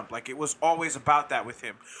from the jump. Like, it was always about that with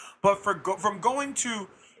him. But from going to.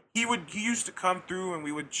 He used to come through and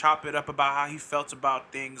we would chop it up about how he felt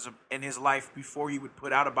about things in his life before he would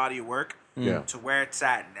put out a body of work. Yeah. To where it's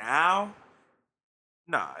at now.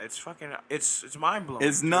 Nah, it's mind blowing.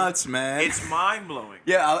 It's nuts, man. It's mind blowing.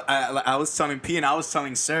 Yeah, I was telling P and I was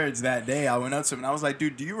telling Serge that day. I went up to him and I was like,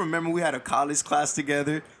 dude, do you remember we had a college class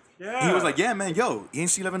together? Yeah. He was like, yeah, man, yo,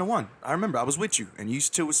 ENC 1101. I remember I was with you and you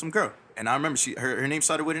used to chill with some girl. And I remember her name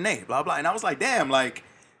started with an A, blah, blah. And I was like, damn, like,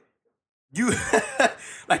 you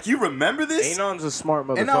like, you remember this? Anon's a smart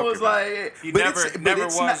motherfucker. And I was like,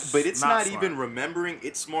 but it's not smart. even remembering.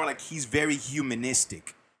 It's more like he's very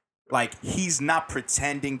humanistic. Like, he's not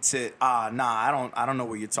pretending to I don't know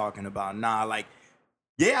what you're talking about. Nah, like,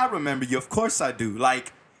 yeah, I remember you. Of course I do.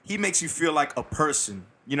 Like, he makes you feel like a person.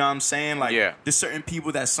 You know what I'm saying? Like, there's certain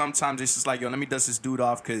people that sometimes it's just like, yo, let me dust this dude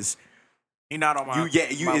off because he's not on my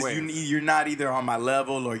you're not either on my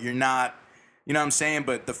level or you're not. You know what I'm saying?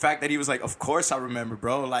 But the fact that he was like, of course I remember,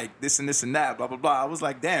 bro, like this and this and that, blah, blah, blah. I was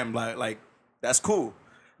like, damn, like that's cool.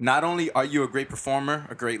 Not only are you a great performer,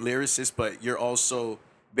 a great lyricist, but you're also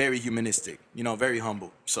very humanistic, you know, very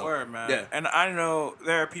humble. So, word, man. Yeah. And I know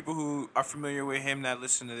there are people who are familiar with him that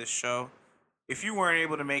listen to this show. If you weren't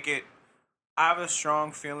able to make it, I have a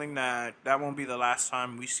strong feeling that won't be the last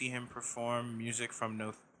time we see him perform music from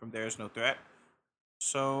There's No Threat.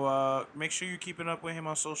 So make sure you're keeping up with him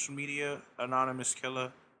on social media, Anonymous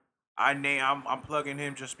Killer. I'm plugging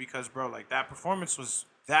him just because, bro, like, that performance was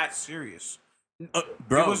that serious.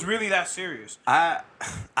 Bro, it was really that serious. I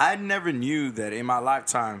never knew that in my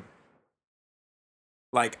lifetime,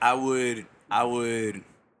 like, I would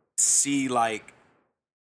see, like,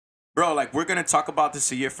 bro, like, we're gonna talk about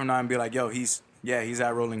this a year from now and be like, yo, he's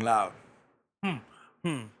at Rolling Loud.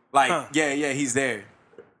 Like, yeah, he's there.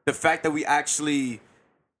 The fact that we actually,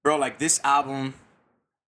 bro, like, this album,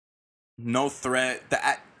 No Threat,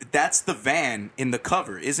 that's the van in the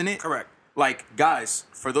cover, isn't it? Correct. Like, guys,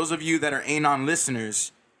 for those of you that are Anon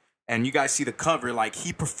listeners and you guys see the cover, like,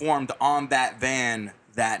 he performed on that van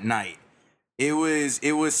that night. It was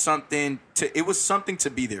something to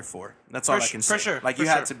be there for. That's all I can say. For sure. Like, you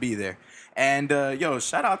had to be there. And yo,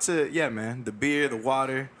 shout out to man, the beer, the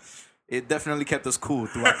water. It definitely kept us cool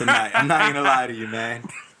throughout the night. I'm not gonna lie to you, man.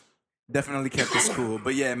 Definitely kept us cool.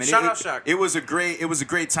 But yeah, man, shout out Shaq. It was a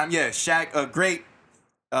great time. Yeah, Shaq, a great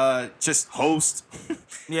just host.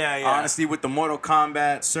 Yeah. Honestly, with the Mortal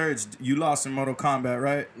Kombat, Serge, you lost in Mortal Kombat,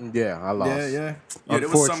 right? Yeah, I lost. Yeah. There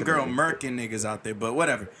was some girl murking niggas out there, but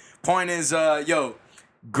whatever. Point is, yo,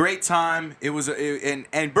 Great time. It was,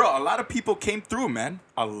 and bro, a lot of people came through, man.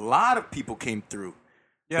 A lot of people came through.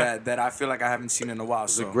 Yeah. That I feel like I haven't seen in a while. It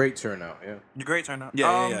was a great turnout, yeah. A great turnout.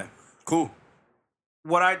 Yeah. Cool.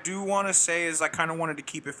 What I do want to say is I kind of wanted to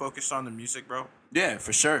keep it focused on the music, bro. Yeah,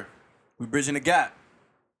 for sure. We're bridging the gap.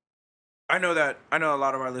 I know a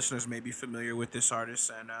lot of our listeners may be familiar with this artist,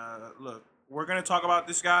 and look, we're gonna talk about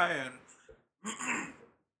this guy, and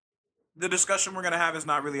the discussion we're gonna have is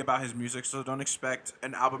not really about his music, so don't expect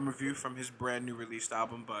an album review from his brand new released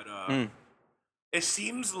album. But it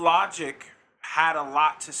seems Logic had a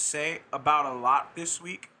lot to say about a lot this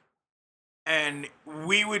week, and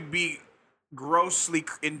we would be grossly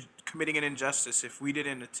committing an injustice if we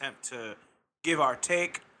didn't attempt to give our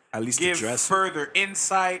take. At least give address further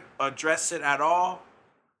insight, address it at all.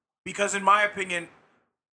 Because in my opinion,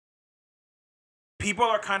 people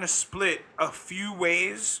are kind of split a few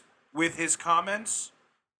ways with his comments.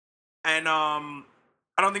 And I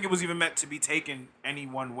don't think it was even meant to be taken any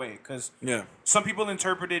one way. Because some people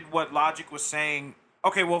interpreted what Logic was saying.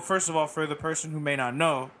 Okay, well, first of all, for the person who may not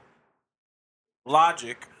know,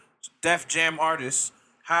 Logic, Def Jam artist,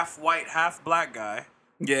 half white, half black guy.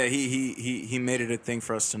 Yeah, he made it a thing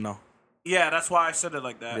for us to know. Yeah, that's why I said it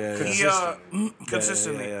like that. Yeah.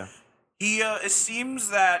 Consistently. Yeah. It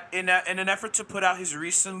seems that in an effort to put out his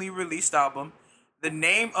recently released album, the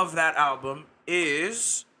name of that album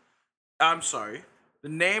is... I'm sorry. The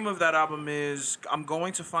name of that album is... I'm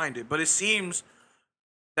going to find it. But it seems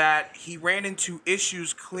that he ran into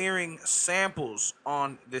issues clearing samples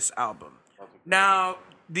on this album. Now,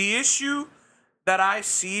 the issue that I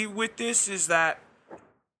see with this is that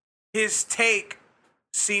his take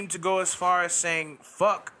seemed to go as far as saying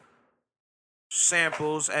fuck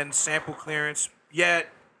samples and sample clearance, yet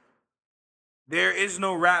there is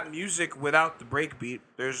no rap music without the breakbeat.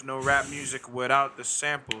 There's no rap music without the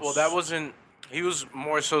samples. Well, that wasn't... He was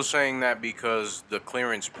more so saying that because the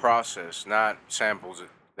clearance process, not samples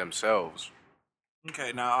themselves.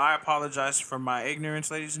 Okay, now I apologize for my ignorance,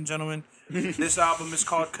 ladies and gentlemen. This album is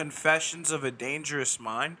called Confessions of a Dangerous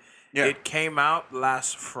Mind. Yeah. It came out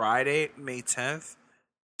last Friday, May 10th.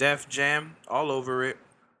 Def Jam, all over it.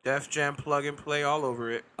 Def Jam plug and play, all over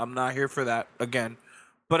it. I'm not here for that, again.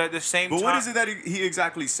 But at the same time... But what is it that he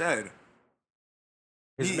exactly said?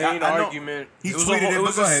 His main argument... It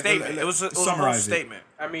was a statement. It was a whole statement.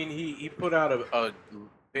 I mean, he put out a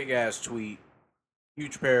big-ass tweet,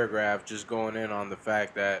 huge paragraph, just going in on the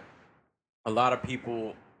fact that a lot of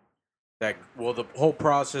people... the whole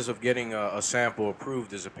process of getting a sample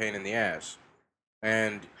approved is a pain in the ass.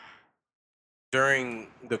 And during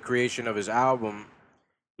the creation of his album,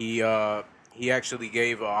 he actually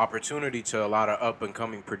gave an opportunity to a lot of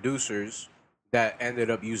up-and-coming producers that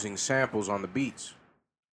ended up using samples on the beats.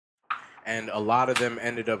 And a lot of them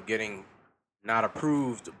ended up getting not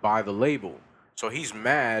approved by the label. So he's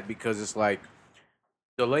mad because it's like,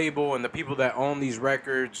 the label and the people that own these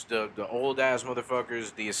records, the old ass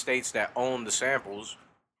motherfuckers, the estates that own the samples,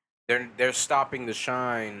 they're stopping the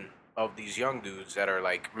shine of these young dudes that are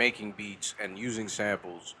like making beats and using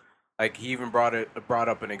samples. Like he even brought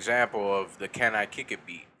up an example of the "Can I Kick It"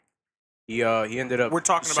 beat. He ended up... We're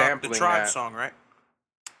talking about the Tribe song, right?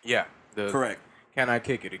 Yeah, correct. "Can I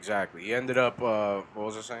Kick It," exactly. He ended up what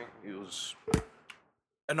was I saying? It was...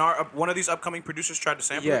 one of these upcoming producers tried to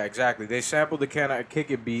sample it? Yeah, exactly. They sampled the "Can I Kick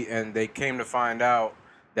It" beat, and they came to find out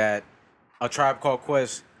that A Tribe Called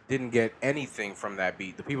Quest didn't get anything from that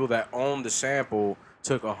beat. The people that owned the sample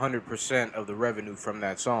took 100% of the revenue from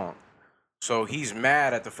that song. So he's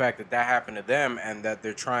mad at the fact that that happened to them and that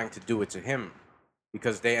they're trying to do it to him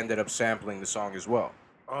because they ended up sampling the song as well.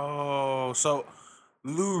 Oh, so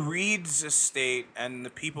Lou Reed's estate and the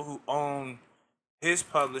people who own his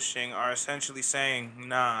publishing are essentially saying,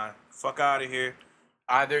 nah, fuck out of here.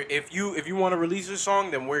 Either if you want to release a song,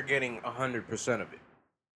 then we're getting 100% of it.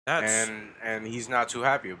 And he's not too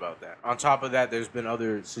happy about that. On top of that, there's been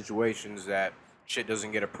other situations that shit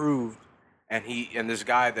doesn't get approved, and this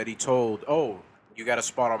guy that he told, oh, you got a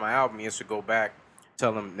spot on my album, he has to go back,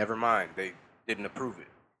 tell him, never mind, they didn't approve it.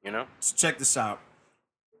 You know? So check this out.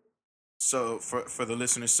 So for the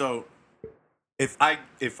listeners, so if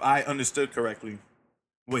I understood correctly,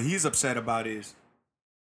 what he's upset about is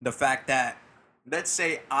the fact that, let's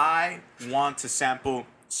say I want to sample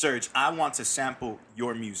Serge, I want to sample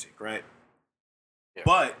your music, right? Yeah.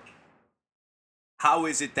 But how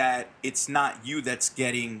is it that it's not you that's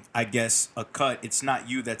getting, I guess, a cut? It's not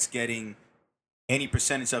you that's getting any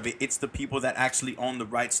percentage of it. It's the people that actually own the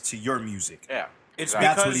rights to your music. Yeah.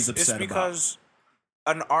 That's what he's upset about. It's because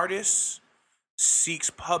an artist seeks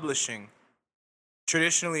publishing.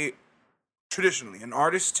 Traditionally, traditionally, an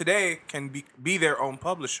artist today can be their own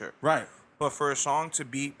publisher. Right. But for a song to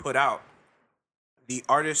be put out, the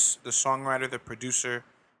artist, the songwriter, the producer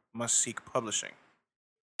must seek publishing.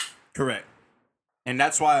 Correct. And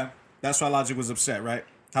that's why Logic was upset, right?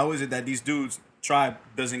 How is it that these dudes, Tribe,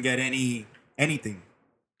 doesn't get anything?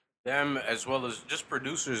 Them as well as just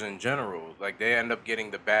producers in general, like they end up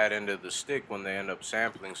getting the bad end of the stick when they end up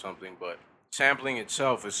sampling something. But sampling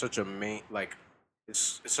itself is such a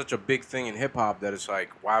it's such a big thing in hip hop that it's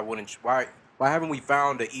like, why haven't we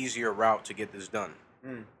found an easier route to get this done?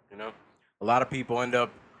 You know, a lot of people end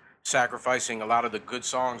up sacrificing a lot of the good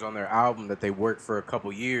songs on their album that they worked for a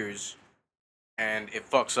couple years, and it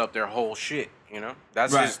fucks up their whole shit. You know,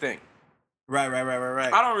 that's his thing. Right.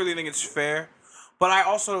 I don't really think it's fair. But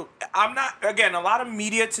I'm not, again, a lot of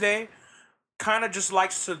media today kind of just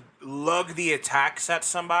likes to lug the attacks at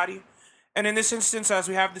somebody. And in this instance, as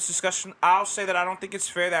we have this discussion, I'll say that I don't think it's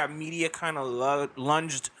fair that media kind of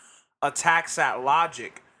lunged attacks at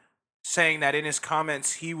Logic, saying that in his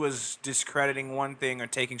comments he was discrediting one thing or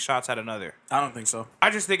taking shots at another. I don't think so.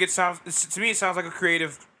 I just think it sounds like a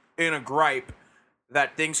creative in a gripe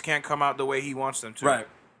that things can't come out the way he wants them to. Right.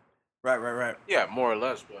 Yeah, more or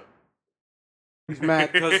less, but he's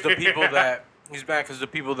mad because the people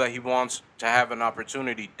that he wants to have an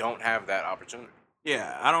opportunity don't have that opportunity.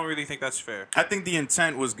 Yeah, I don't really think that's fair. I think the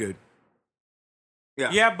intent was good.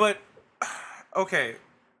 Yeah, but okay.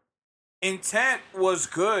 Intent was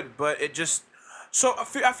good, but it just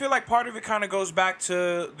I feel like part of it kind of goes back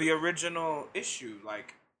to the original issue.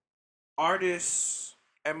 Like, artists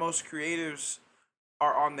and most creatives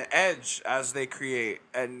are on the edge as they create,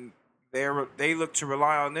 and they look to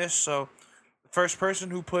rely on this. So the first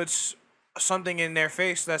person who puts something in their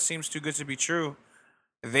face that seems too good to be true,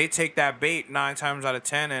 they take that bait 9 times out of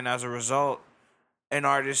 10, and as a result, an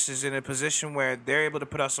artist is in a position where they're able to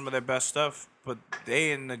put out some of their best stuff, but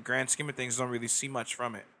they, in the grand scheme of things, don't really see much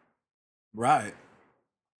from it. Right.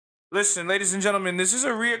 Listen, ladies and gentlemen, this is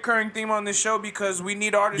a reoccurring theme on this show because we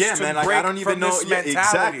need artists to break I don't even from know this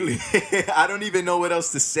mentality. Exactly. I don't even know what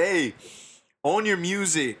else to say. Own your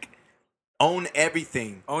music. Own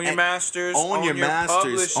everything. Own your masters. Own your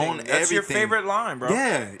masters. Publishing. Own That's everything. your favorite line, bro.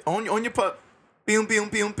 Yeah. Own your Boom. Yeah,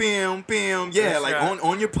 That's like right.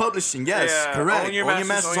 own your publishing. Yes, Yeah, correct. own your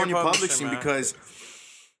masters, own your publishing, man. because,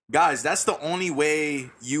 guys, that's the only way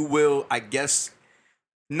you will, I guess,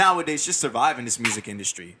 nowadays just survive in this music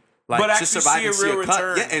industry. Like, But just actually survive see and a real cut.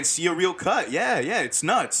 return. Yeah, and see a real cut. Yeah, it's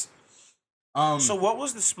nuts. So what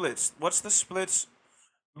was the splits? What's the splits?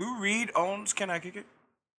 Lou Reed owns Can I Kick It?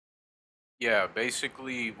 Yeah,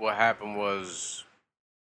 basically what happened was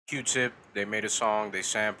Q-Tip, they made a song, they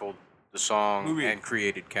sampled the song and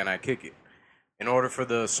created Can I Kick It. In order for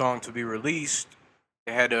the song to be released,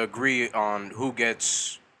 they had to agree on who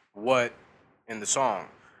gets what in the song.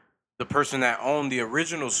 The person that owned the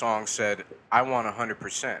original song said, I want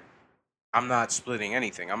 100%. I'm not splitting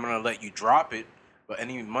anything. I'm going to let you drop it, but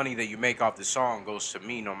any money that you make off the song goes to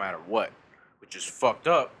me no matter what, which is fucked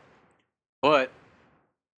up, but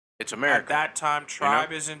it's America. At that time, Tribe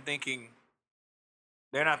You know? isn't thinking.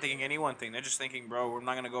 They're not thinking any one thing. They're just thinking, bro, we're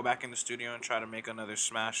not gonna go back in the studio and try to make another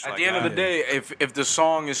smash. At like the end of that. the day, if the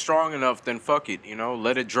song is strong enough, then fuck it, you know,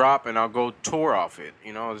 let it drop and I'll go tour off it.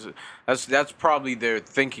 You know, that's probably their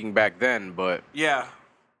thinking back then. But Yeah.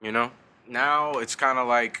 you know, now it's kind of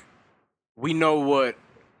like we know what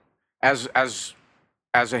as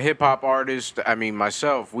a hip hop artist. I mean,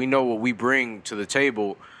 myself, we know what we bring to the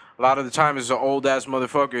table. A lot of the time, as an old ass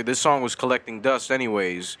motherfucker, this song was collecting dust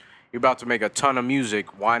anyways. You're about to make a ton of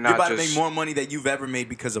music. Why not You're about just to make more money than you've ever made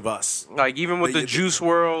because of us. like even with But the Juice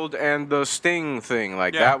WRLD and the Sting thing,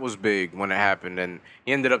 like Yeah. that was big when it happened, and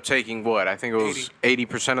he ended up taking what I think it was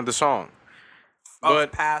 80% of the song. Of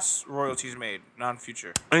But past royalties made,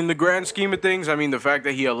 non-future. in the grand scheme of things, I mean, the fact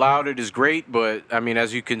that he allowed it is great. But I mean,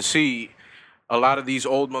 as you can see, a lot of these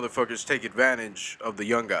old motherfuckers take advantage of the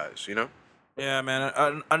young guys. You know. Yeah,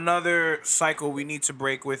 man. Another cycle we need to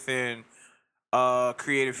break within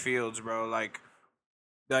creative fields, bro. Like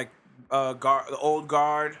the old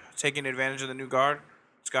guard taking advantage of the new guard.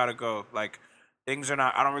 It's gotta go. Like, things are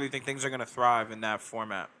not. I don't really think things are gonna thrive in that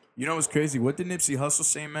format. You know what's crazy? What did Nipsey Hussle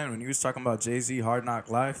say, man, when he was talking about Jay-Z, Hard Knock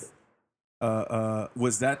Life?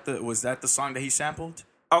 Was that the song that he sampled?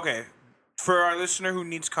 Okay, for our listener who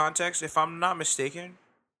needs context, if I'm not mistaken,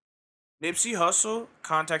 Nipsey Hussle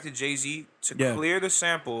contacted Jay-Z to Yeah. clear the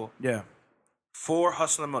sample Yeah. for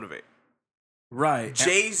Hustle and Motivate. Right.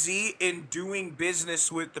 Jay-Z, in doing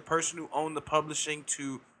business with the person who owned the publishing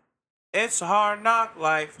to It's a Hard Knock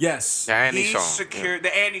Life. Yes. The Andy He song. secured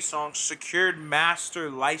the Andy song, secured master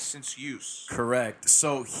license use. Correct.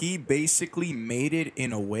 So he basically made it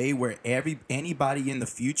in a way where anybody in the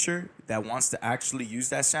future that wants to actually use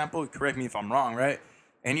that sample, correct me if I'm wrong, right?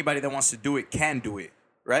 Anybody that wants to do it can do it,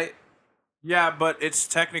 right? Yeah, but it's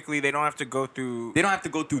technically they don't have to go through. They don't have to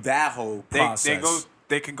go through that whole process.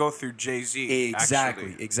 They can go through Jay-Z.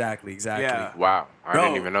 Exactly. Yeah. Wow, I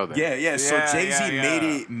didn't even know that. Yeah. So Yeah, Jay-Z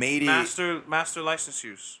yeah. made it, Master license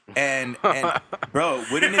use. and bro,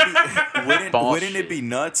 wouldn't it be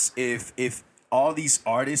nuts if all these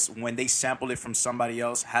artists, when they sample it from somebody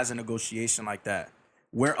else, has a negotiation like that,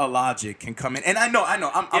 where a Logic can come in? And I know,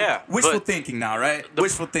 I'm wishful thinking now, right?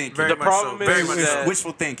 Wishful thinking. Very The much problem so. Very is much that so.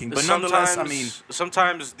 Wishful thinking, but nonetheless, I mean,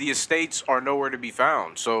 sometimes the estates are nowhere to be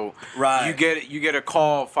found. So Right. you get a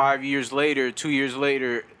call 5 years later, 2 years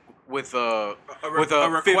later, with a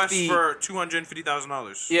request 50, for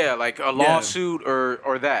 $250,000. yeah, like a lawsuit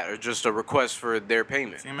or just a request for their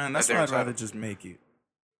payment. see, man, that's that why they're I'd rather entitled. just make it.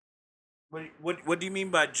 What do you mean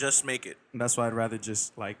by just make it? That's why I'd rather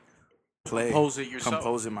just like play, Compose it yourself.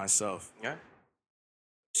 compose it myself. Yeah.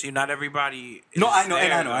 See, not everybody. No, is I know,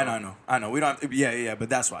 there, and though. I know. We don't. Yeah. But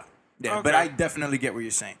that's why. Yeah, Okay. but I definitely get what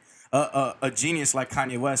you're saying. A genius like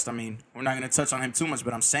Kanye West. I mean, we're not gonna touch on him too much,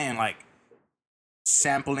 but I'm saying like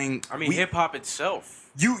sampling. I mean, hip hop itself.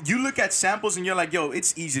 You look at samples and you're like, yo,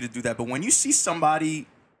 it's easy to do that. But when you see somebody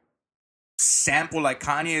sample like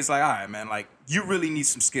Kanye, it's like, all right, man, like you really need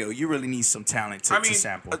some skill. You really need some talent to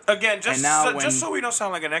sample. Again, just And now just so we don't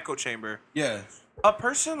sound like an echo chamber. Yeah. A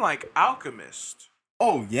person like Alchemist,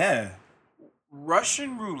 Oh yeah.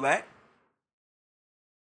 Russian roulette.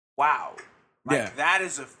 Wow. Like, Yeah. that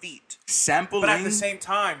is a feat. Sampling. But at the same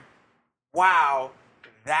time, wow,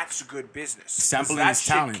 that's good business. 'Cause sampling that is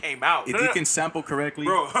shit talent. came out. If No, you no, can sample correctly,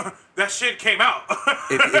 bro, that shit came out.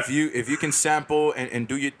 if you can sample and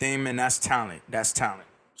do your thing, man, that's talent. That's talent.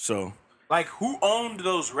 So, like, who owned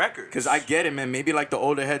those records? because I get it, man. Maybe like the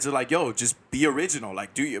older heads are like, yo, just be original,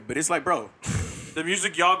 like do you? But it's like, bro, the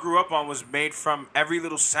music y'all grew up on was made from every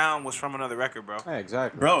little sound was from another record, bro. Yeah,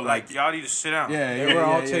 exactly. bro, Like, like, y'all need to sit down. They were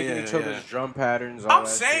all taking each other's drum patterns. All I'm that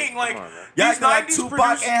saying, shit. like, Come on, man. y'all these acting like 90s Tupac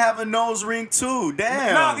producers. ain't have a nose ring too.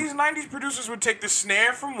 Damn. No, these 90s producers would take the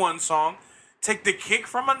snare from one song, take the kick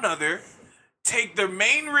from another, take the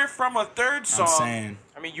main riff from a third song. I'm saying,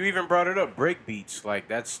 I mean, you even brought it up. Break beats, like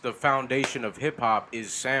that's the foundation of hip hop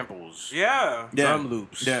is samples. Yeah. Drum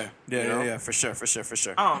loops. Yeah, you know? yeah, for sure.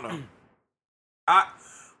 I don't know.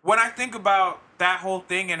 When I think about that whole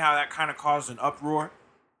thing and how that kind of caused an uproar,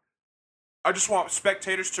 I just want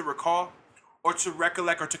spectators to recall or to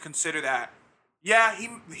recollect or to consider that, yeah,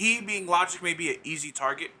 he being Logic may be an easy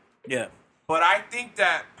target, Yeah, but I think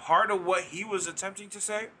that part of what he was attempting to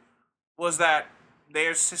say was that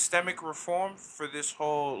there's systemic reform for this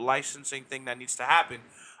whole licensing thing that needs to happen.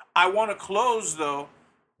 I want to close though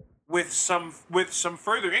with some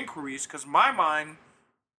further inquiries, because my mind,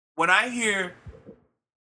 when I hear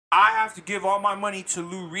I have to give all my money to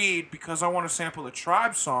Lou Reed because I want to sample a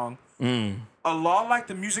Tribe song, a law like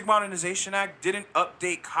the Music Modernization Act didn't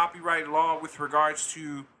update copyright law with regards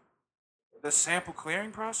to the sample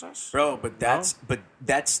clearing process. bro. But that's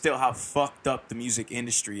still how fucked up the music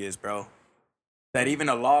industry is, bro. That even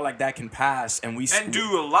a law like that can pass and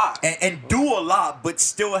Do a lot. and do a lot, but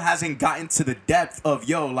still hasn't gotten to the depth of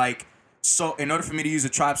like. So in order for me to use a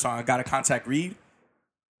Tribe song, I gotta contact Reed.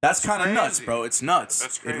 That's kind of nuts, crazy. bro. It's nuts.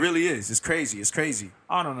 That's crazy. It really is. It's crazy.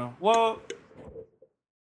 I don't know. Well,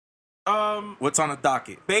 What's on the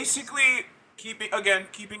docket? basically keeping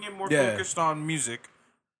it more Yeah. focused on music.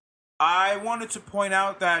 I wanted to point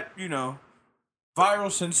out that,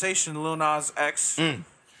 viral sensation Lil Nas X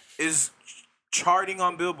is charting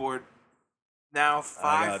on Billboard now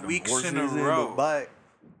 5 weeks in a row.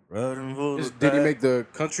 Did he make the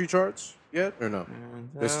country charts yet or no?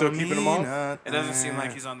 They're still keeping them off. It doesn't seem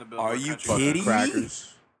like he's on the Billboard. Are you country. kidding me?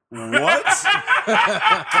 Crackers. What?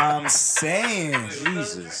 I'm saying.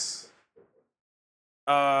 Jesus.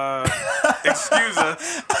 Excuse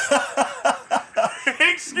us.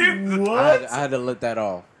 Excuse us. What? I had to let that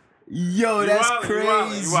off. Yo, that's wildin',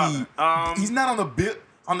 crazy. you wildin'. He's not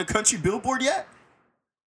on the country Billboard yet.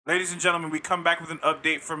 Ladies and gentlemen, we come back with an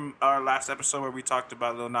update from our last episode where we talked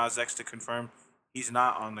about Lil Nas X to confirm he's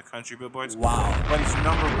not on the country billboards. Wow. But he's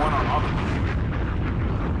number one on all of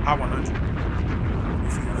them. Hot 100.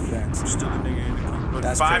 Still the nigga in the coop. But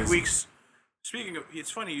That's 5 crazy. weeks. Speaking of, it's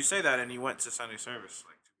funny you say that, and he went to Sunday service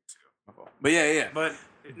like 2 weeks ago. But yeah. But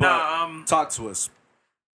no, Talk to us.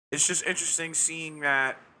 it's just interesting seeing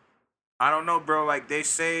that. I don't know, bro. Like they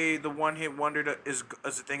say, the one-hit wonder is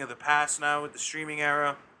a thing of the past now with the streaming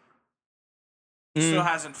era. still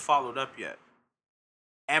hasn't followed up yet.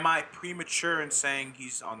 Am I premature in saying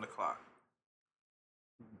he's on the clock?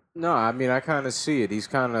 No, I mean, I kind of see it. He's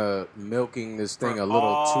kind of milking this thing a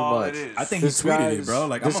little too much. I think he tweeted it, bro.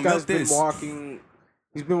 Like, I'm gonna milk this.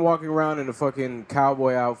 He's been walking around in a fucking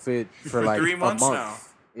cowboy outfit for like 3 months a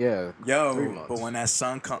month. now. Yeah. 3 Yo, months. but when that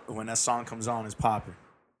song comes on, it's popping.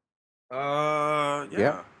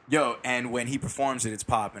 Yeah. Yo, and when he performs it, it's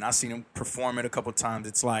popping. I've seen him perform it a couple times.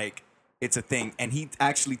 It's like, it's a thing. And he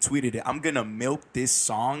actually tweeted it. I'm going to milk this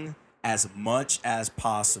song as much as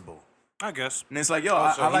possible. I guess. And it's like, yo,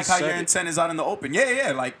 I like how your intent is out in the open.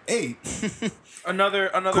 Yeah, like, hey. Another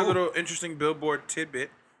Cool. little interesting Billboard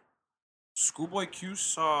tidbit. Schoolboy Q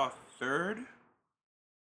saw third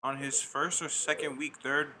on his first or second week,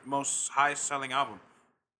 third most highest selling album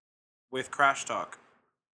with Crash Talk.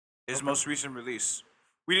 His most recent release.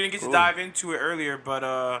 We didn't get to dive into it earlier,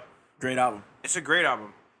 but Great album. it's a great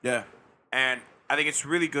album. Yeah. And I think it's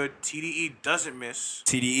really good. TDE doesn't miss.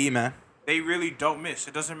 TDE, man. They really don't miss.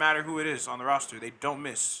 It doesn't matter who it is on the roster. They don't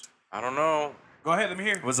miss. I don't know. Go ahead, let me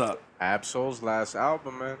hear. What's up? Absol's last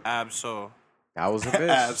album, man. Absol. That was a miss.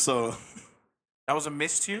 Absol. That was a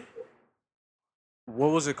miss to you?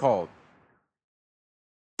 What was it called?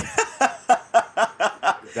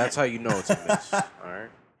 That's how you know it's a miss. All right.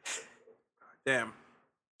 Damn.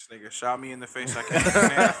 This nigga shot me in the face. I can't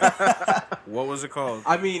understand. What was it called?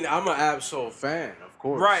 I mean, I'm an Absol fan, of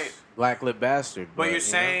course. Right. Black Lip Bastard. But you're you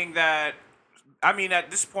saying that, I mean, at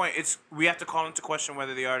this point, we have to call into question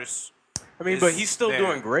whether the artist. I mean, but he's still there.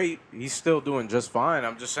 doing great. He's still doing just fine.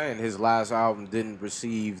 I'm just saying his last album didn't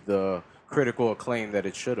receive the critical acclaim that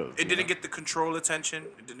it should have. It didn't get the control attention.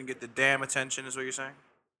 It didn't get the damn attention, is what you're saying?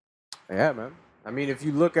 Yeah, man. I mean, if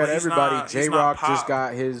you look at But he's everybody, not- he's J not Rock pop. just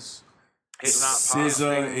got his. It's not pop.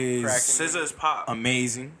 SZA is SZA is pop.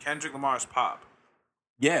 amazing. Kendrick Lamar is pop.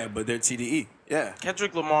 Yeah, but they're TDE. Yeah.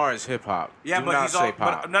 Kendrick Lamar is hip hop. Yeah, Do but not he's say all.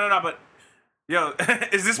 pop. But, no. But yo,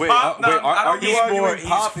 is this Wait, pop? No, I are don't you mean- arguing he's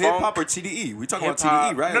pop, funk. hip-hop, or TDE? We're talking about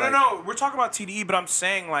Hip-hop. TDE, right? No. We're talking about TDE, but I'm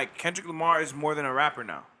saying like Kendrick Lamar is more than a rapper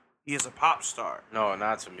now. He is a pop star. No,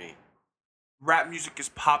 not to me. Rap music is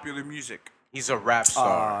popular music. He's a rap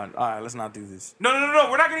star. All right, let's not do this. No.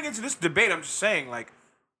 We're not getting into this debate. I'm just saying like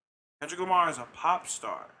Kendrick Lamar is a pop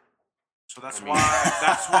star. So that's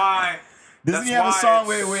why. Doesn't he that's have a why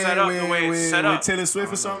song it's with set up the way it's set up. Taylor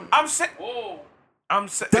Swift or something? I'm saying.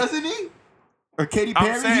 Doesn't he? Or Katy I'm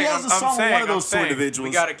Perry? saying- He has a I'm song with saying- one of I'm those two saying. individuals.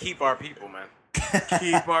 We gotta keep our people, man.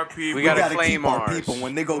 Keep our people. We gotta gotta claim keep our ours. people.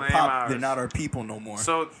 When they go Claim pop, ours. they're not our people no more.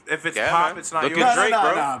 So if it's Yeah, pop, man. it's not Look yours. at Drake,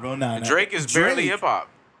 bro. Nah, bro. Nah. Drake is barely hip hop.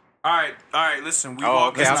 All right. Listen, we Oh,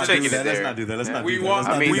 walked okay, I'm into taking this. it Let's there. not do that. Let's not We do that. walked.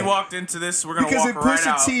 Let's not do We that. walked into this. We're gonna Because if walk right Pusha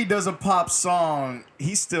out. T does a pop song,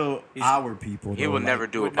 he's still our people. He though, would like- never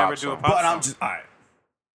do a would never pop do a song. pop But song. I'm just all right.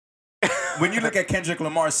 When you look at Kendrick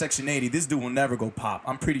Lamar's Section 80, this dude will never go pop.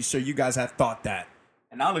 I'm pretty sure you guys have thought that.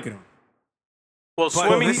 And now look at him. Well, But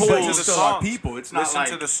swimming listen pools to pools. the still are songs. people. It's not Listen like-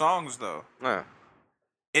 to the songs though. Yeah.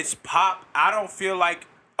 It's pop. I don't feel like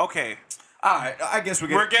okay. All right, I guess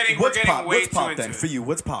We're getting what's way pop? What's too pop into then it. for you?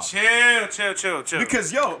 What's pop? Chill.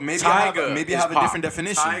 Because maybe Tyga I is have a pop. different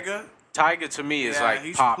definition. Tyga. Tyga to me is like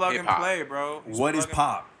he's pop plug hip and hop. play, bro. He's What is plug and-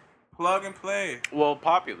 pop? Plug and play. Well,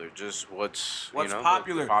 popular, just what's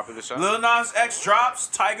Popular? Popular stuff. Lil Nas X drops.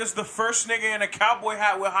 Tyga's the first nigga in a cowboy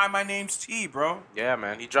hat with "Hi, my name's T," bro. Yeah,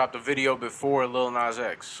 man. He dropped a video before Lil Nas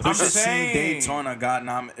X. I'm Pusha T saying. Daytona got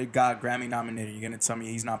Grammy nominated. You gonna tell me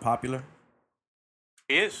he's not popular?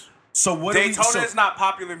 He is. So what? Daytona is not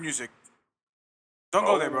popular music. Don't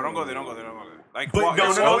go there, bro. Don't go there. Like, But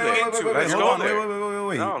let's no, go wait, there. wait, Into wait, it. wait, Let's hold go on, there.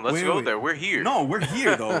 Wait. No, let's go there. We're here. No, we're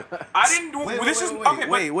here though. I didn't. This is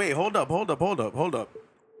okay. Wait. Hold up.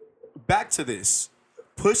 Back to this.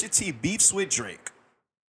 Pusha T beefs with Drake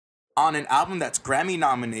on an album that's Grammy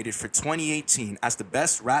nominated for 2018 as the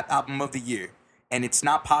best rap album of the year, and it's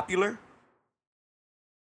not popular.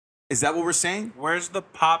 Is that what we're saying? Where's the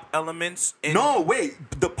pop elements? In No,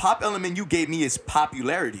 wait. The pop element you gave me is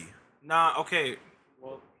popularity. Nah. Okay.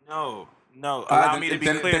 Well, no. All Allow right, me to be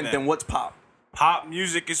clear. then what's pop? Pop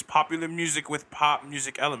music is popular music with pop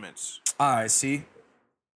music elements. All right, see.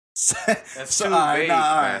 That's too all right, vague,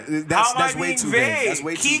 all man. right. That's How am I way being too vague? vague. That's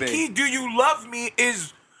way too Kiki, vague. Do You Love Me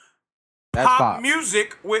is That's pop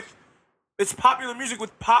music with. It's popular music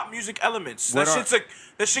with pop music elements. What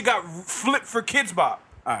That shit got flipped for Kids Bop.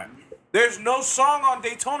 All right, There's no song on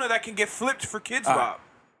Daytona that can get flipped for Kids Bop.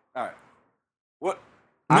 all right. What?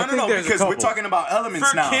 I No, think there's a because we're couple. talking about elements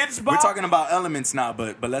For now. Kids We're Bop? talking about elements now,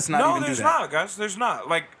 but let's not No, even do there's that. not, guys. There's not.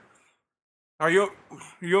 Like, are you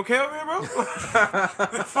okay over here, bro?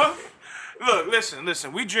 The fuck? Look,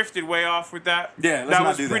 listen. We drifted way off with that. Yeah, let's that not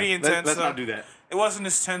was do pretty that. intense. Let's not do that. It wasn't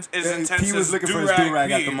as intense. He was as looking for his Do-Rag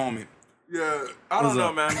do-rag at P. the moment. Yeah, I don't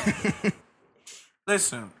know, What's man.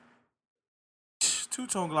 Listen.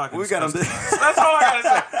 Two-Tone Glock. We got him. That's all I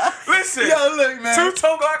gotta say. Listen. Yo, look, man.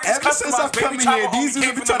 Two-Tone Glock is Ever since I've customized. come Baby in here, Chopper these homie dudes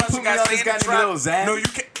came been from trying to the put me on this guy named Lil Xan. No, you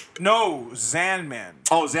can't. No, Xan Man.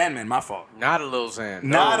 Oh, Xan Man, my fault. Not a Lil Xan.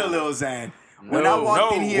 Not a Lil Xan. When I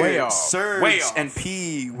walked in way here, off. Serge Way off. and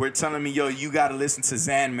P were telling me, yo, you got to listen to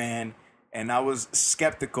Xan Man. And I was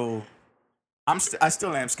skeptical. I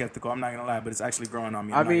still am skeptical. I'm not going to lie, but it's actually growing on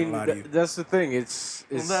me. I'm I mean, not gonna lie to you. that's the thing. It's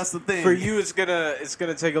that's the thing. For you, it's gonna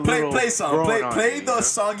take a little. Play song. growing on Play you, the you know?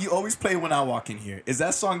 song you always play when I walk in here. Is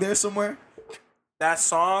that song there somewhere? That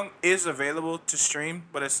song is available to stream,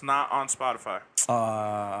 but it's not on Spotify.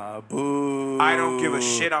 Boo. I don't give a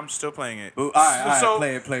shit. I'm still playing it. Boo. All right, So,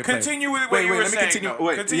 play it. Continue with what you were let me saying. continue. though.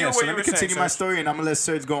 Wait, Continue yeah, with so what let you me were saying, continue my Serge. story, and I'm gonna let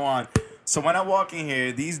Serge go on. So when I walk in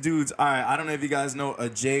here, these dudes. All right, I don't know if you guys know a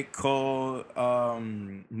J. Cole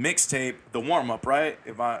mixtape, the warm up, right?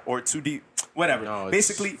 Or 2D, whatever. No, it's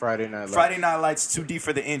Basically, Friday Night Lights. Friday Night Lights, 2D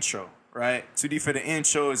for the intro, right? 2D for the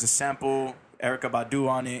intro is a sample, Erykah Badu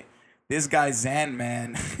on it. This guy Xan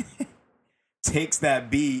Man takes that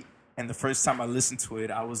beat, and the first time I listened to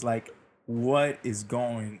it, I was like, "What is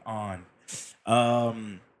going on?"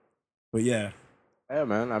 But yeah. Yeah,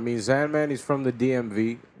 man. I mean, Xan Man, he's from the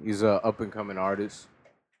DMV. He's a up and coming artist.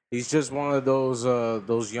 He's just one of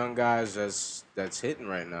those young guys that's hitting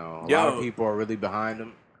right now. A lot of people are really behind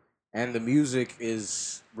him, and the music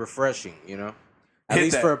is refreshing. You know, at Hit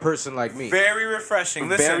least that. for a person like me. Very refreshing.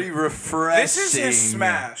 Listen, Very refreshing. this is his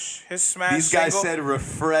smash. His smash. These guys single. said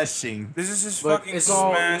refreshing. This is his But fucking it's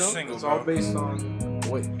all, smash you know, single, it's bro. all based on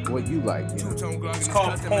what you like. You know? It's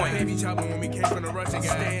called Point. Baby chopper when we came from the rush, they got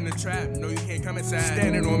stay in the trap. No, you can't come inside.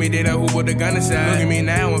 Standing on me, they the who with the gun inside. Look at me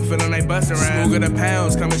now, I'm feeling like bustin' around. Smoke of the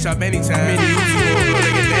pounds, come and shop anytime. Mini Uzi,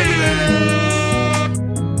 like a daddy line.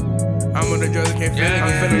 I'm on the drugs, can't feel it.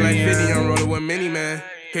 I'm feeling like 50, I'm rolling with mini man.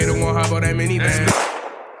 K the one hop on that minivan.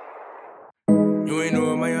 You ain't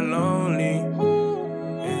know about your lonely.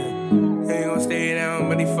 Yeah. Ain't gonna stay down,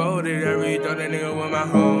 but he folded. I really thought that nigga was my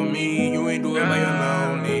homie. You ain't do it by your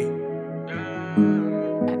lonely.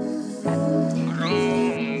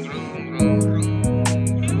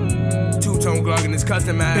 Two-tone Glock and it's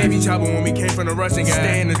customized. Baby chopper when we came from the Russian guy.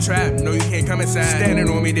 Stay in the trap, no you can't come inside. Standing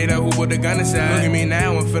on me, they the who with the gun inside. Look at me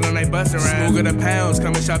now, I'm feeling like bustin' around. Smoke of the pounds,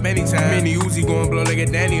 come and shop anytime. Mini Uzi going blow like a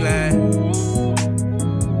dandelion.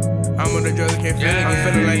 I'm on the drugs, can't feel it.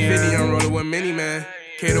 I'm feeling like 50, I'm rolling with mini man.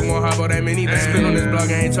 K the one hop on that minivan. Spin on this block,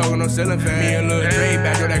 I ain't talking no ceiling fan. Me and Lil Dre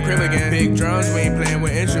back on that crib again. Big drums, we ain't playing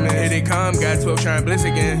with instruments. Here they come, got 12 trying bliss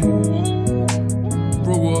again.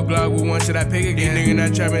 Frugal Glock with one, should I pick again? These niggas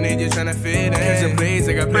not trapping, they just tryna fit in. Catch the plays,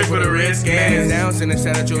 I got play for the Redskins. Down, send a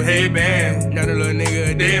shot at your headband. Now the little nigga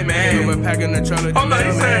a dead man. Over packing the trailer, the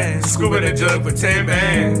little man. Scuba the jug for 10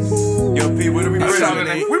 bands. Yo, P, what are we We bring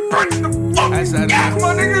the fucking gas,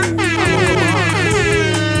 my nigga.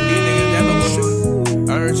 These niggas never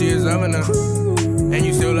go. I heard she is loving her, and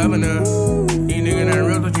you still loving her. These niggas not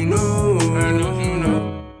real, but you know. I know you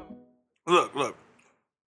know. Look.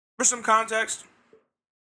 For some context,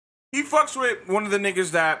 he fucks with one of the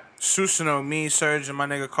niggas that Susano, me, Serge, and my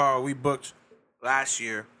nigga Carl, we booked last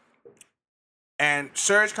year. And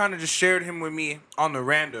Serge kind of just shared him with me on the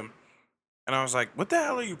random. And I was like, what the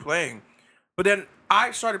hell are you playing? But then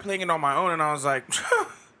I started playing it on my own, and I was like,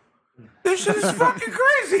 this shit is fucking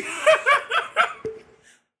crazy.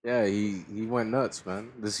 Yeah, he went nuts,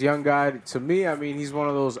 man. This young guy, to me, I mean, he's one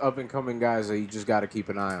of those up and coming guys that you just got to keep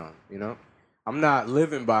an eye on. You know, I'm not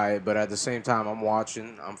living by it, but at the same time, I'm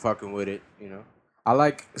watching, I'm fucking with it. You know, I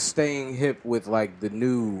like staying hip with like the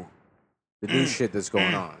new shit that's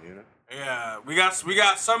going on. You know. Yeah, we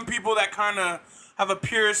got some people that kind of have a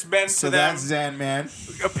purist bent So to them. that's Xan Man.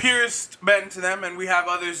 A purist bent to them, and we have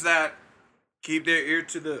others that keep their ear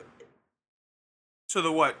to the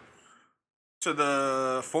what? To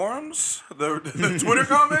the forums, the Twitter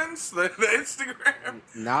comments, the Instagram.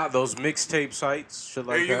 Nah, those mixtape sites, shit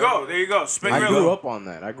like There that. you go. Spin I Grillo. grew up on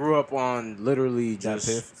that. I grew up on literally just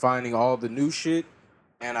piff. finding all the new shit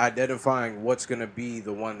and identifying what's gonna be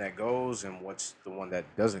the one that goes and what's the one that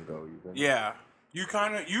doesn't go. Yeah, you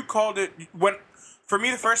called it when for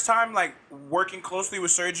me the first time like working closely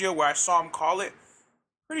with Sergio where I saw him call it.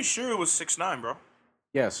 Pretty sure it was 6ix9ine, bro.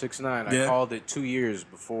 Yeah, 6ix9ine. Yeah. I called it 2 years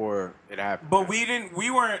before it happened. But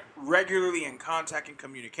we weren't regularly in contact and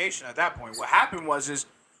communication at that point. What happened was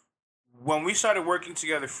when we started working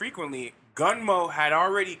together frequently, Gunmo had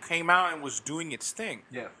already came out and was doing its thing.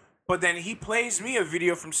 Yeah. But then he plays me a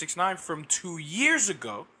video from 6ix9ine from 2 years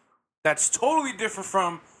ago that's totally different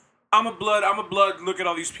from I'm a blood. Look at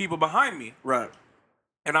all these people behind me. Right.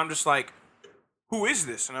 And I'm just like, who is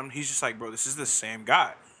this? And he's just like, bro, this is the same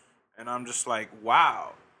guy. And I'm just like,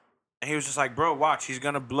 wow. And he was just like, bro, watch, he's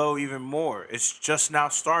gonna blow even more. It's just now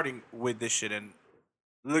starting with this shit, and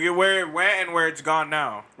look at where it went and where it's gone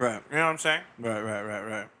now. Right. You know what I'm saying?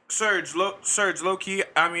 Right. Surge, low key.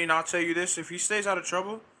 I mean, I'll tell you this: if he stays out of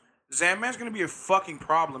trouble, Zanman's gonna be a fucking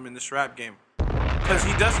problem in this rap game because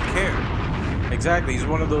he doesn't care. Exactly, he's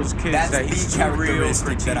one of those kids That's that he's the too real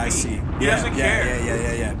characteristic for that I TV. see. He doesn't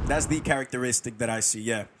care. Yeah. That's the characteristic that I see.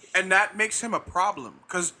 Yeah. And that makes him a problem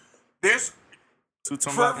because there's.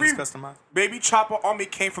 Two-tone For every customized. Baby Chopper on me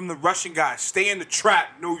came from the Russian guy. Stay in the trap.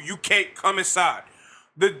 No, you can't come inside.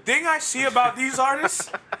 The thing I see about these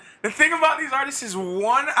artists, is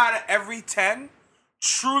 1 out of every 10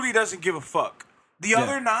 truly doesn't give a fuck. The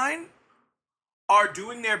other 9 are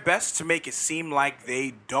doing their best to make it seem like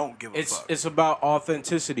they don't give a fuck. It's about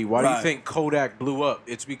authenticity. Why do you think Kodak blew up?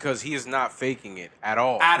 It's because he is not faking it at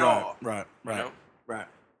all. Right. You know? Right.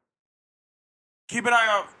 Keep an eye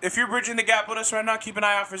out. If you're bridging the gap with us right now, keep an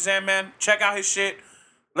eye out for Zanman. Check out his shit.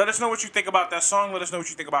 Let us know what you think about that song. Let us know what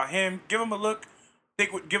you think about him. Give him a look. Let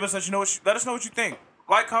us know what you think.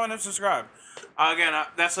 Like, comment, and subscribe. Again,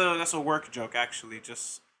 that's a work joke, actually.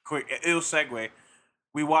 Just quick, it'll segue.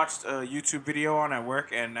 We watched a YouTube video on at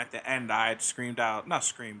work, and at the end, I had screamed out, not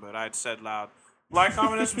screamed, but I had said loud, like,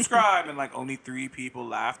 comment, and subscribe, and like only 3 people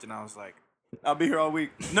laughed, and I was like, I'll be here all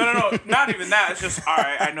week. No, not even that. It's just, all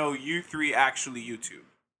right, I know you 3 actually YouTube.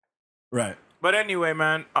 Right. But anyway,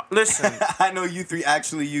 man, listen. I know you 3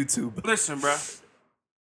 actually YouTube. Listen, bro.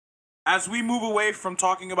 As we move away from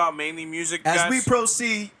talking about mainly music, As guys, we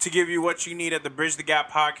proceed to give you what you need at the Bridge the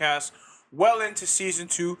Gap podcast, well into season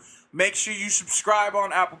 2, make sure you subscribe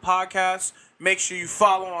on Apple Podcasts. Make sure you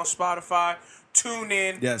follow on Spotify. Tune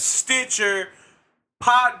in. Stitcher,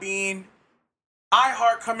 Podbean,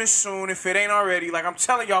 iHeart coming soon if it ain't already. Like I'm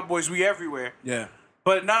telling y'all boys, we everywhere. Yeah.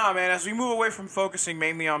 But nah, man, as we move away from focusing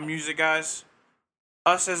mainly on music, guys,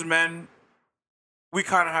 us as men, we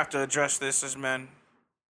kind of have to address this as men.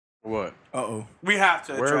 What? Uh-oh. We have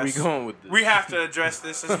to address. Where are we going with this? We have to address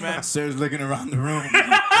this as men. Sir's looking around the room.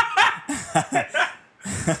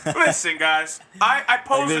 Listen, guys, I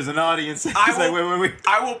pose. Like there's an audience. He's I will, like, wait.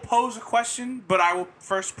 I will pose a question, but I will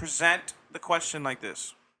first present the question like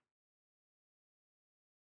this.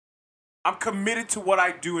 I'm committed to what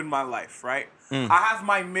I do in my life, right? I have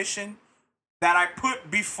my mission that I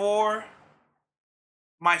put before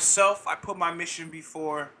myself. I put my mission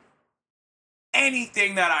before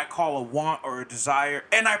anything that I call a want or a desire.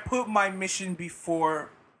 And I put my mission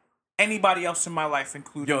before anybody else in my life,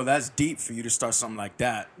 including... Yo, that's deep for you to start something like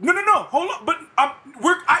that. No. Hold on. But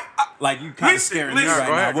like, you kind of scaring me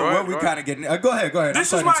right now. What we kind of getting... Go ahead.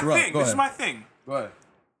 This is my thing. This is my thing. Go ahead.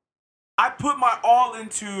 I put my all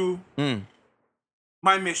into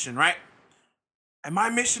my mission, right? And my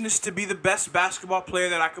mission is to be the best basketball player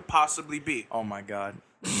that I could possibly be. Oh, my God.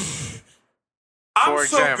 I'm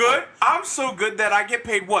so good that I get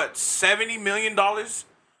paid, what, $70 million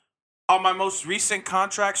on my most recent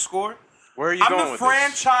contract score? Where are you going I'm the with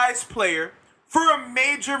franchise player for a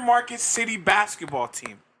major market city basketball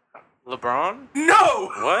team. LeBron?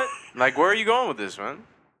 No! What? Like, where are you going with this, man?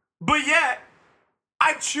 But yet,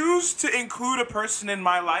 I choose to include a person in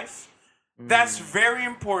my life that's very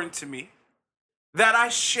important to me, that I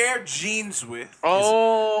share genes with.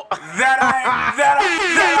 Oh, that I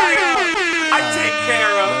take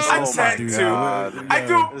care of. I tend to. I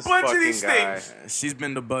do a bunch of these things. She's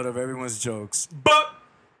been the butt of everyone's jokes.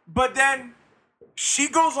 But then she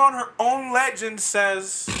goes on her own ledge and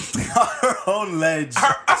says, her own ledge.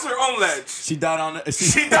 That's her own ledge. She died on it.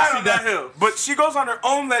 She died on that hill. But she goes on her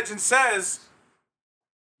own ledge and says,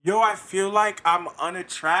 yo, I feel like I'm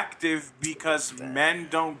unattractive because men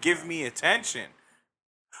don't give me attention.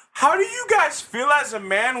 How do you guys feel as a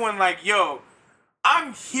man when, like, yo,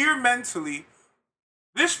 I'm here mentally,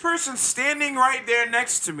 this person's standing right there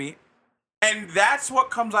next to me, and that's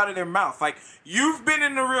what comes out of their mouth? Like, you've been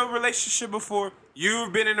in a real relationship before.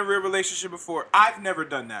 I've never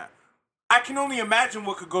done that. I can only imagine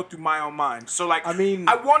what could go through my own mind. So, like,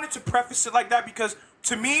 I wanted to preface it like that because,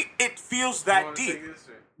 to me, it feels that deep.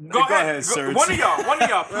 Go ahead, Serge. One of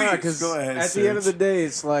y'all, please. Go ahead, at the end of the day,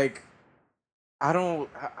 it's like, I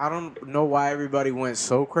don't know why everybody went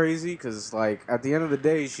so crazy, because, like, at the end of the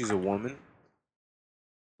day, she's a woman.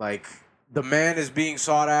 Like, the man is being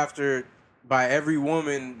sought after by every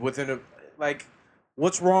woman within a... Like,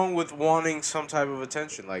 what's wrong with wanting some type of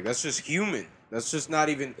attention? Like, that's just human. That's just not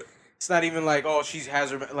even... It's not even like, oh, she has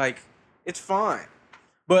her... Like, it's fine.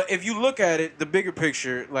 But if you look at it, the bigger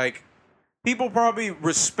picture, like, people probably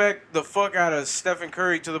respect the fuck out of Stephen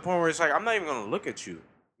Curry to the point where it's like, I'm not even gonna look at you.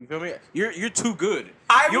 You feel me? You're too good.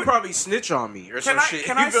 You'll probably snitch on me or some shit.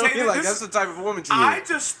 Can I You feel say me? that Like this- that's the type of woman you I is.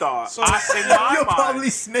 just thought. So- in my You'll mind, probably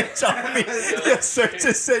snitch on me. Yes, sir.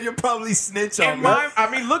 Just said you'll probably snitch on me. I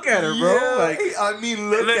mean, look at her, bro. Yeah, Like, I mean,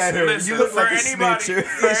 look Listen, at her. listen, You look for like a anybody- snitcher.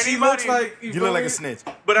 for she looks anybody- like You feel look like me? a snitch.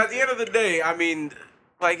 But at the end of the day, I mean,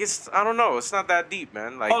 like it's I don't know. It's not that deep,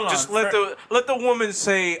 man. Like Hold on, just let the woman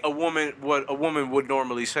say what a woman would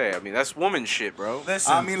normally say. I mean, that's woman shit, bro.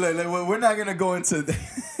 Listen, I mean, look, we're not gonna go into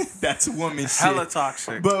that's woman shit. hella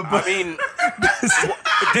toxic. But I mean,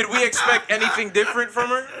 did we expect anything different from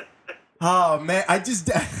her? oh man, I just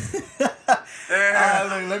look,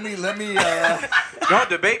 let me No,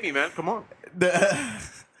 debate me, man. Come on.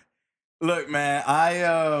 look, man.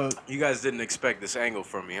 You guys didn't expect this angle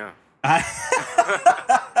from me, huh?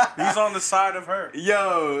 He's on the side of her.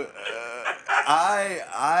 Yo,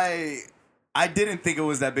 I didn't think it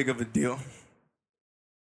was that big of a deal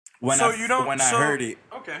when I heard it.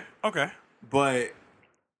 Okay. But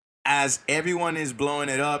as everyone is blowing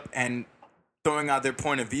it up and throwing out their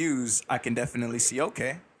point of views, I can definitely see,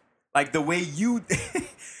 okay. Like the way you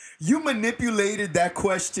you manipulated that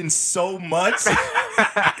question so much.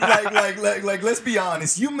 like let's be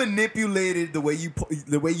honest. You manipulated the way you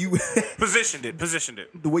Positioned it.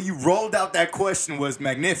 the way you rolled out that question was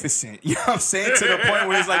magnificent. You know what I'm saying? To the point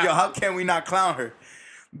where it's like, yo, how can we not clown her?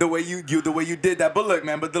 The way you did that. But look,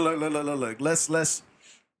 man, look. Let's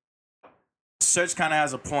Serge kind of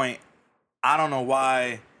has a point. I don't know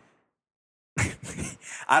why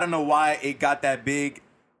it got that big.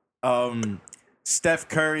 Steph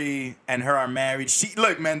Curry and her are married.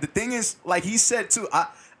 Look, man, the thing is, like he said too,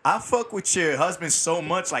 I fuck with your husband so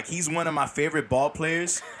much. Like he's one of my favorite ball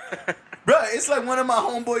players. Bro, it's like one of my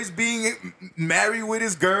homeboys being married with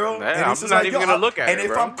his girl. Man, and I'm it's just not like, even yo, gonna look at and her,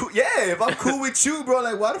 if bro. I'm cool, if I'm cool with you, bro,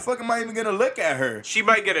 like why the fuck am I even gonna look at her? She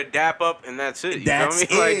might get a dap up and that's it. You That's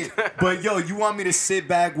feel me? it. But yo, you want me to sit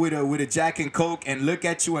back with a Jack and Coke and look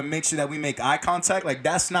at you and make sure that we make eye contact? Like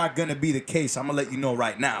that's not gonna be the case. I'm gonna let you know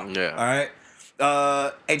right now. Yeah. All right.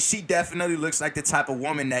 And she definitely looks like the type of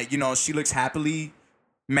woman that, you know, she looks happily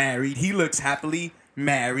married. He looks happily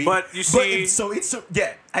married. But you see-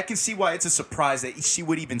 I can see why it's a surprise that she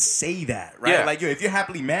would even say that, right? Yeah. Like, yo, if you're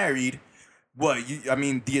happily married,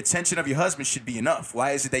 the attention of your husband should be enough.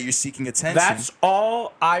 Why is it that you're seeking attention? That's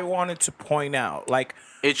all I wanted to point out. Like,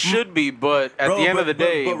 It should be, but at the end of the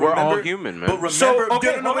day, we're all human, man. But remember, hold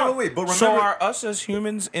on. wait. But remember, so are us as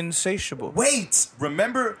humans insatiable? wait.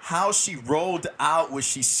 Remember how she rolled out what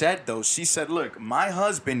she said, though? She said, look, my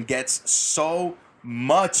husband gets so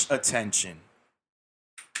much attention.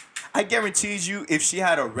 I guarantee you, if she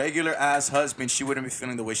had a regular ass husband, she wouldn't be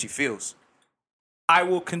feeling the way she feels. I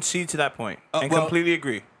will concede to that point and well- completely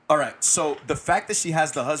agree. All right, so the fact that she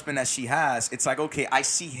has the husband that she has, it's like, okay, I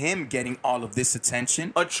see him getting all of this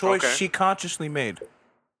attention. A choice Okay. she consciously made.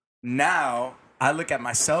 Now, I look at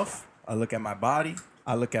myself, I look at my body,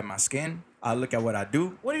 I look at my skin, I look at what I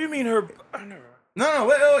do. What do you mean her? No,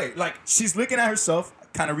 wait. Like, she's looking at herself,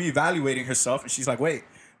 kind of reevaluating herself, and she's like, wait,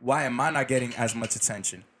 why am I not getting as much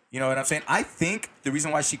attention? You know what I'm saying? I think the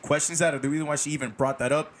reason why she questions that, or the reason why she even brought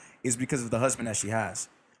that up, is because of the husband that she has.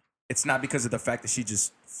 It's not because of the fact that she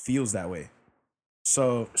just feels that way.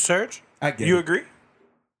 So, Serge, I get you it. agree?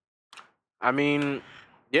 I mean,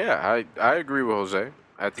 yeah, I agree with Jose.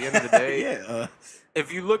 At the end of the day, Yeah.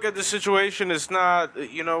 if you look at the situation, it's not,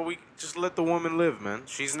 we just let the woman live, man.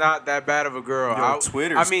 She's not that bad of a girl. Yo,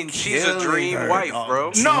 Twitter's I mean, she's a killing dream her, wife, dog.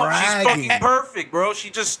 bro. Dragging. No, she's fucking perfect, bro.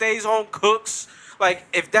 She just stays home, cooks. Like,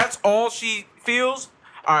 if that's all she feels,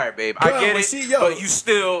 all right, babe, Bro, I get when it, yo, but you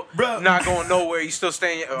still bro. not going nowhere. You still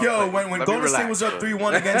staying. Yo, like, when let me Golden State relax, was up bro.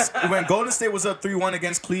 3-1 against when Golden State was up 3-1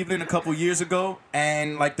 against Cleveland a couple years ago,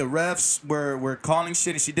 and like the refs were calling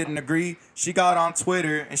shit and she didn't agree, she got on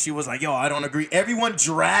Twitter and she was like, "Yo, I don't agree." Everyone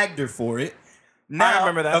dragged her for it. Now, I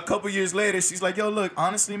remember that. a couple years later, she's like, "Yo, look,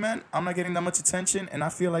 honestly, man, I'm not getting that much attention, and I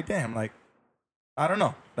feel like, damn, like, I don't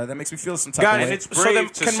know, like, that makes me feel some type Got of it. way." It's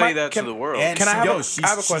brave to say that to the world. And Can I have a- she's- I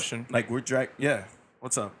have a she's- question? Like, we're dragged. Yeah.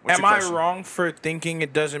 What's up? What's Am your I question? wrong for thinking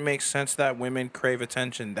it doesn't make sense that women crave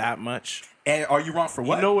attention that much? And are you wrong for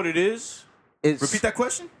what? You know what it is? It's, Repeat that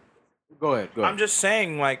question. Go ahead. I'm just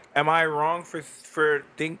saying, like, am I wrong for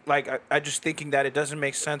I just thinking that it doesn't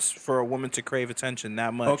make sense for a woman to crave attention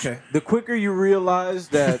that much? Okay. The quicker you realize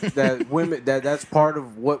that women that's part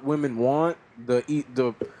of what women want, the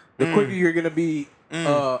quicker you're gonna be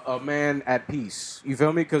a man at peace. You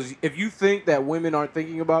feel me? Because if you think that women aren't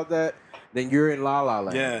thinking about that, then you're in la la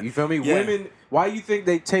land. Yeah. You feel me? Yeah. Women, why you think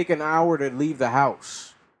they take an hour to leave the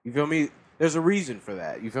house? You feel me? There's a reason for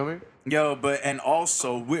that. You feel me? Yo, and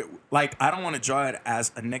also, I don't want to draw it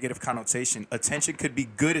as a negative connotation. Attention could be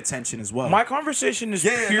good attention as well. My conversation is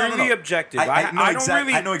purely objective. I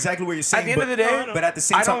know exactly what you're saying. At the end of the day, but at the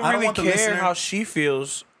same time, I don't want the really care listener, how she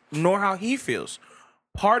feels nor how he feels.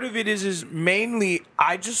 Part of it is mainly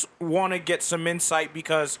I just want to get some insight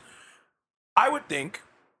because I would think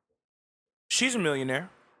she's a millionaire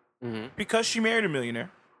because she married a millionaire.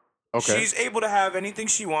 Okay. She's able to have anything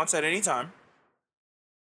she wants at any time,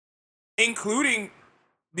 including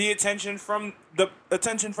the attention from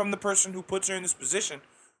the person who puts her in this position.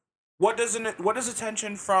 What does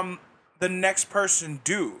attention from the next person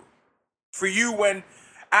do for you when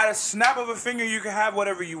at a snap of a finger you can have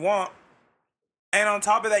whatever you want? And on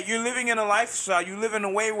top of that, you're living in a lifestyle. You live in a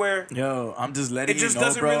way where I'm just letting you know, bro. It just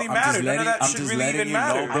doesn't really matter. None of that I'm should just really letting even you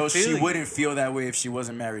matter. know, bro. She you. wouldn't feel that way if she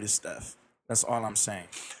wasn't married to Steph. That's all I'm saying.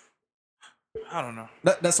 I don't know.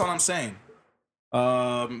 That's all I'm saying.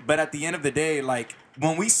 But at the end of the day, like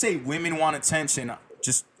when we say women want attention,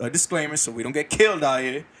 just a disclaimer so we don't get killed out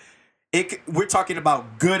here. We're talking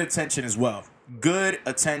about good attention as well. Good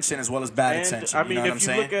attention as well as bad attention. I mean, you know what I'm if you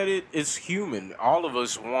saying? look at it, it's human. All of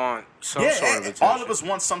us want some sort of attention. All of us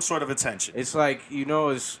want some sort of attention. It's like,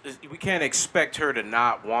 we can't expect her to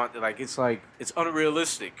not want. Like it's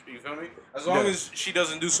unrealistic. You feel me? As long as she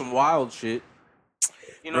doesn't do some wild shit.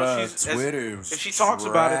 Twitter. If she talks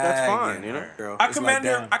about it, that's fine. Girl.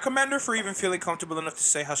 I commend her for even feeling comfortable enough to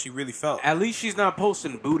say how she really felt. At least she's not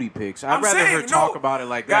posting booty pics. I'd rather her talk about it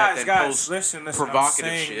like that than post listen, provocative I'm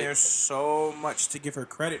saying shit. There's so much to give her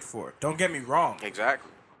credit for. Don't get me wrong.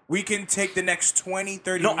 Exactly. We can take the next 20,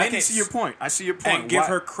 30 No, minutes. I can see your point. And give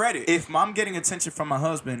her credit. If I'm getting attention from my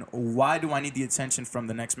husband, why do I need the attention from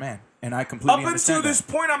the next man? And I completely understand Up until this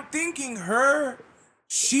point, I'm thinking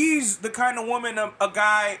she's the kind of woman a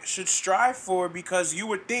guy should strive for because you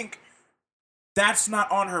would think that's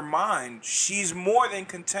not on her mind. She's more than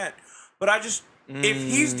content. But if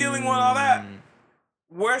he's dealing with all that,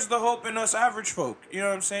 where's the hope in us average folk? You know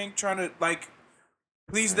what I'm saying? Trying to,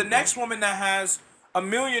 please the next woman that has a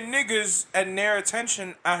million niggas and their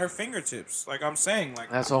attention at her fingertips. Like I'm saying,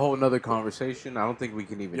 that's a whole nother conversation. I don't think we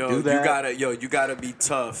can even do that. You gotta be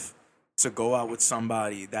tough to go out with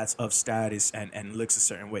somebody that's of status and looks a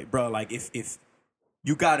certain way, bro. Like if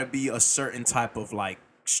you gotta be a certain type of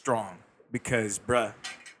strong, because, bruh,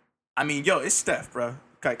 I mean, it's Steph, bro.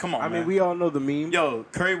 Okay, come on, I man. mean, we all know the meme. Yo,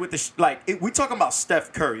 Curry with we talking about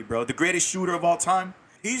Steph Curry, bro, the greatest shooter of all time.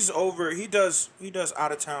 He's over. He does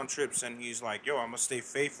out of town trips, and he's like, "Yo, I'm gonna stay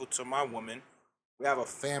faithful to my woman. We have a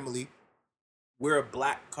family. We're a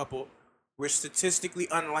black couple. We're statistically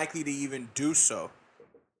unlikely to even do so."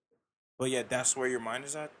 But yeah, that's where your mind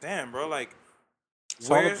is at. Damn, bro.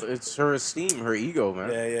 It's her esteem, her ego,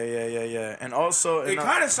 man. Yeah. And also, it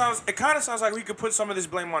kind of sounds like we could put some of this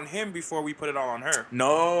blame on him before we put it all on her.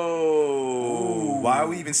 No. Why are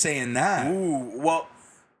we even saying that? Well,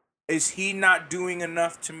 is he not doing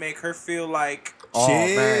enough to make her feel like? Oh, chill,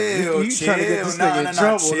 man. You chill. trying to get this nigga in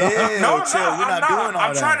trouble. Chill. We're not doing all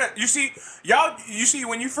I'm that. trying to. You see,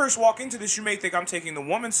 when you first walk into this, you may think I'm taking the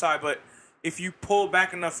woman's side, but if you pull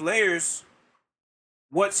back enough layers,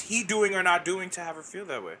 what's he doing or not doing to have her feel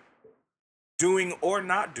that way? Doing or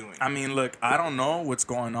not doing? I mean, look, I don't know what's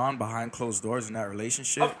going on behind closed doors in that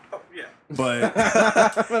relationship. Yeah. But I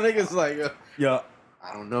think it's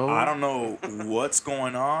I don't know. I don't know what's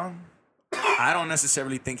going on. I don't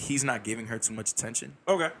necessarily think he's not giving her too much attention.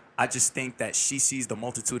 Okay. I just think that she sees the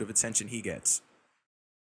multitude of attention he gets.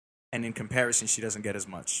 And in comparison, she doesn't get as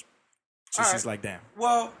much. So she's like, damn.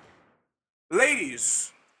 Well,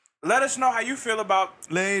 ladies, let us know how you feel about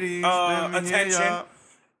attention.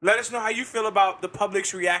 Let us know how you feel about the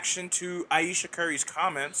public's reaction to Ayesha Curry's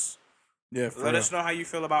comments. Yeah, Let us know how you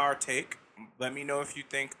feel about our take. Let me know if you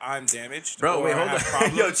think I'm damaged, bro. Wait, hold have on.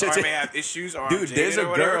 problems, or I may have issues, or dude, I'm jaded or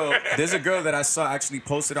whatever. There's a girl that I saw actually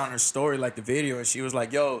posted on her story the video, and she was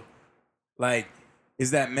like, "Yo, is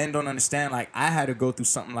that men don't understand? I had to go through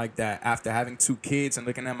something like that after having 2 kids and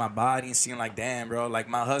looking at my body and seeing damn, bro,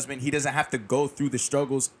 my husband, he doesn't have to go through the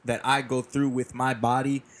struggles that I go through with my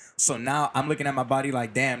body. So now I'm looking at my body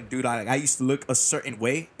damn, dude, I used to look a certain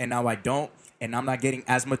way, and now I don't, and I'm not getting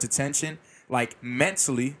as much attention.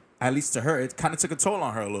 Mentally, at least to her, it kind of took a toll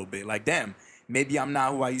on her a little bit. Damn, maybe I'm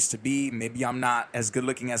not who I used to be. Maybe I'm not as good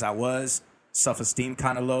looking as I was. Self-esteem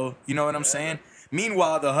kind of low. You know what I'm saying?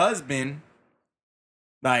 Meanwhile, the husband,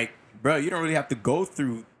 bro, you don't really have to go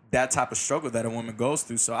through that type of struggle that a woman goes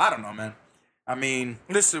through. So I don't know, man. I mean,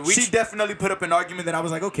 listen, she definitely put up an argument that I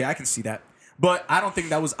was like, okay, I can see that. But I don't think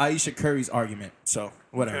that was Ayesha Curry's argument. So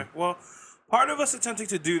whatever. Okay. Well, part of us attempting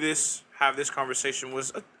to do this, have this conversation,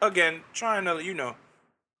 was again trying to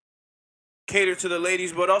cater to the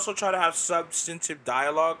ladies, but also try to have substantive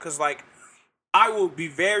dialogue. Because like, I will be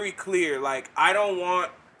very clear. Like, I don't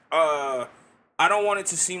want it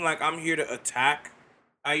to seem like I'm here to attack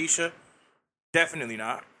Aisha. Definitely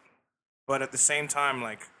not. But at the same time,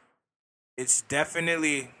 like, it's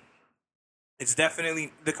definitely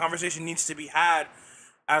the conversation needs to be had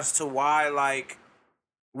as to why like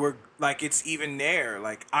we're like it's even there.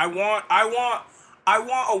 Like, I want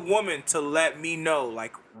a woman to let me know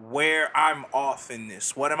like where I'm off in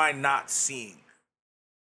this. What am I not seeing?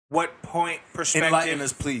 What point perspective? Enlighten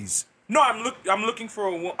us, please. No, I'm looking for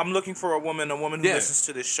a woman who listens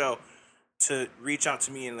to this show to reach out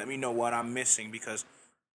to me and let me know what I'm missing, because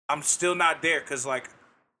I'm still not there. Because like,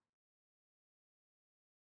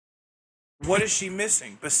 what is she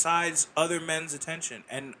missing besides other men's attention?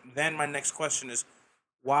 And then my next question is,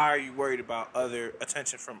 why are you worried about other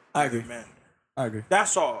attention from other men? I agree.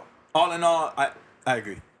 That's all. All in all, I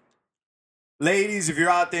agree. Ladies, if you're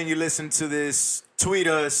out there and you listen to this, tweet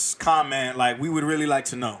us, comment. Like, we would really like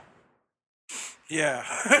to know. Yeah.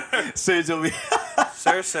 Sergio,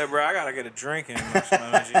 Sir said, bro, I gotta get a drink in.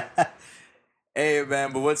 Hey,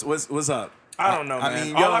 man, but what's up? I don't know, man. I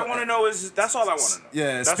mean, all I want to know is that's all I want to know.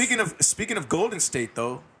 Yeah. Speaking of Golden State,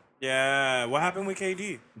 though. Yeah. What happened with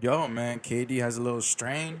KD? Yo, man, KD has a little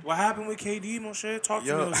strain. What happened with KD, Moshe? Talk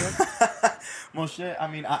to me, Moshe, I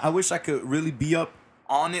mean, I wish I could really be up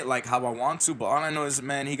on it like how I want to, but all I know is,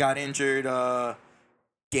 man, he got injured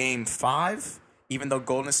game 5. Even though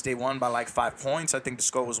Golden State won by like 5 points, I think the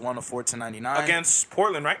score was 104-99 against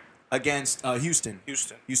Portland, right? Against Houston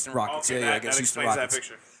Rockets. Okay, yeah, against Houston Rockets. That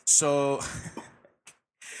picture. So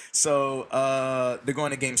they're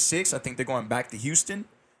going to game 6. I think they're going back to Houston,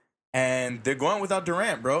 and they're going without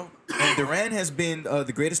Durant, bro. And Durant has been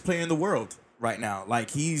the greatest player in the world right now. Like,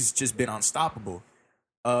 he's just been unstoppable.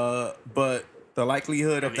 But the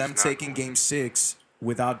likelihood of them taking game 6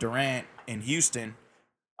 without Durant in Houston,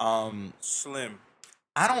 slim.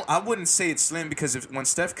 I wouldn't say it's slim, because when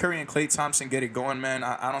Steph Curry and Klay Thompson get it going, man,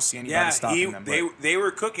 I don't see anybody stopping them. They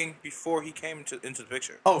were cooking before he came into the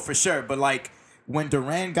picture. Oh, for sure. But like, when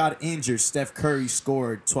Durant got injured, Steph Curry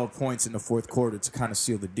scored 12 points in the fourth quarter to kind of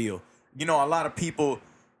seal the deal. You know, a lot of people,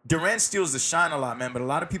 Durant steals the shine a lot, man, but a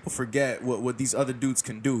lot of people forget what these other dudes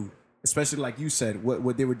can do, especially like you said,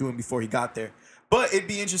 what they were doing before he got there. But it'd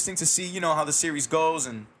be interesting to see, how the series goes,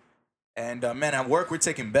 and man, at work we're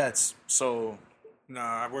taking bets. So,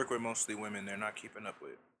 I work with mostly women. They're not keeping up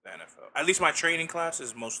with the NFL. At least my training class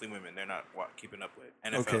is mostly women. They're not keeping up with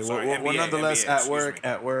NFL. Okay, Sorry, well, NBA, nonetheless, NBA,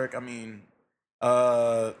 at work, I mean,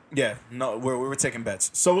 we're taking bets.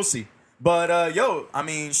 So we'll see. But I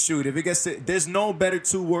mean, shoot, if it gets to, there's no better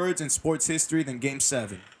 2 words in sports history than Game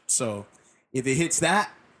 7. So if it hits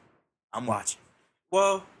that, I'm watching.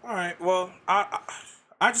 Well, all right. Well,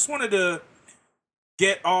 I just wanted to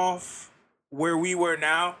get off where we were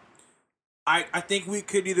now. I think we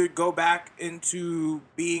could either go back into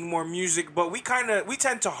being more music, but we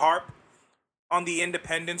tend to harp on the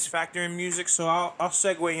independence factor in music, so I'll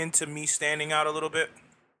segue into me standing out a little bit.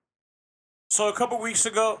 So a couple weeks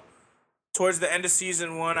ago, towards the end of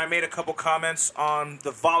season 1, I made a couple comments on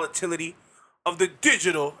the volatility of the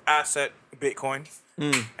digital asset Bitcoin.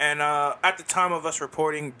 And at the time of us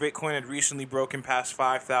reporting, Bitcoin had recently broken past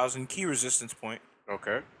 5,000 key resistance point.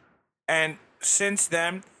 Okay. And since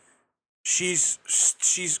then, she's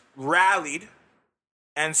rallied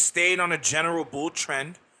and stayed on a general bull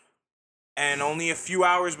trend. And only a few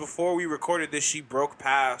hours before we recorded this, she broke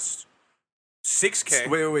past 6K.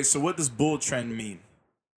 Wait. So what does bull trend mean?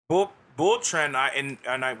 Bull trend,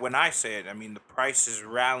 when I say it, I mean the price is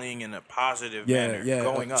rallying in a positive manner,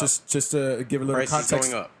 going up. Just to give a little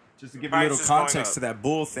context. Going up. Just to give a little context to that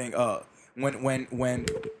bull thing.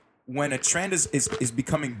 When a trend is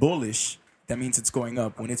becoming bullish, that means it's going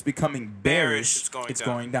up. When it's becoming bearish, it's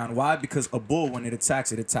going down. Why? Because a bull, when it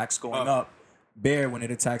attacks going up. Bear, when it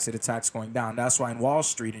attacks going down. That's why in Wall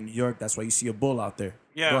Street in New York, that's why you see a bull out there.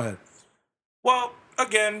 Yeah. Go ahead. Well,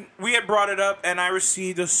 again, we had brought it up, and I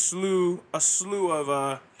received a slew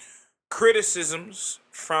of criticisms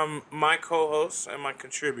from my co-host and my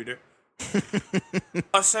contributor,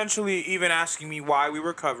 essentially even asking me why we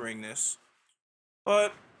were covering this.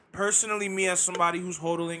 But personally, me as somebody who's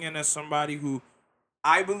hodling and as somebody who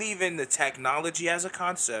I believe in the technology as a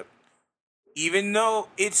concept, even though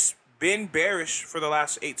it's been bearish for the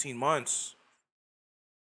last 18 months,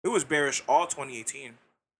 it was bearish all 2018.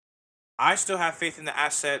 I still have faith in the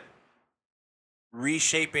asset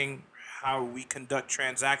reshaping how we conduct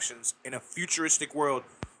transactions in a futuristic world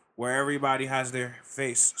where everybody has their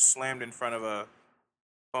face slammed in front of a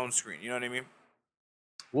phone screen. You know what I mean?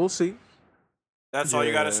 We'll see. That's all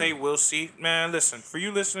you gotta say. We'll see, man. Listen, for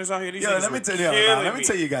you listeners out here, these niggas let me were tell you, killing let me me.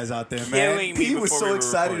 tell you guys out there, man. Killing P me was before so we were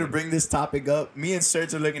excited to recording. bring this topic up. Me and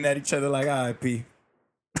Serge are looking at each other like, all right, P,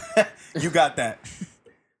 you got that.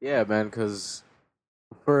 Yeah, man, because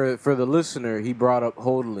for the listener, he brought up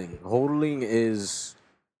hodling. Hodling is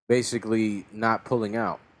basically not pulling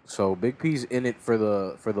out. So Big P's in it for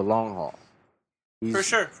the long haul. For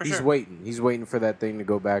sure. He's waiting. He's waiting for that thing to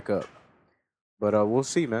go back up. But we'll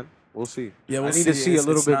see, man. We'll see. Yeah, I need to see a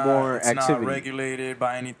little bit more it's activity. It's not regulated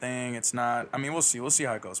by anything. It's not. I mean, we'll see. We'll see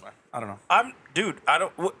how it goes, man. I don't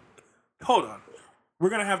know. Hold on. We're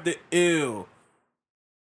gonna have the ill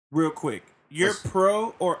real quick. You're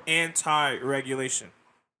pro or anti-regulation?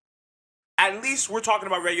 At least we're talking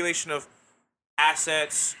about regulation of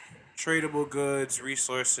assets, tradable goods,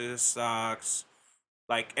 resources, stocks,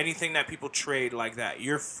 like anything that people trade like that.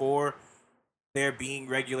 You're for there being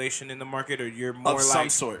regulation in the market, or you're more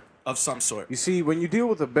Of some sort. You see, when you deal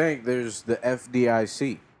with a bank, there's the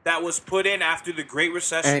FDIC. that was put in after the Great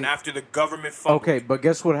Recession, And- after the government fumbled. Okay, but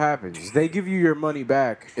guess what happens? They give you your money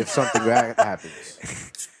back if something bad happens.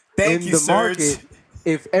 Thank In you, the Serge. market,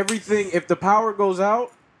 if the power goes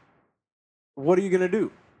out, what are you gonna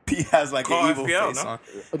do? P has like Call an evil FPL, face no? on.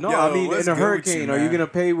 No, Yo, I mean what's in a good with hurricane, you, are you man? gonna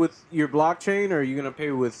pay with your blockchain or are you gonna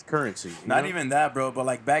pay with currency? You Not know? even that, bro. But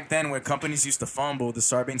like back then, when companies used to fumble, the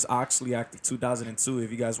Sarbanes-Oxley Act of 2002.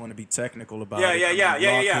 If you guys want to be technical about Yeah, it, yeah. the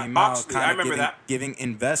law came out Oxley, kinda I remember that. giving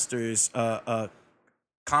investors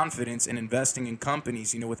confidence in investing in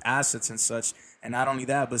companies, with assets and such. And not only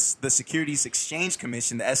that, but the Securities Exchange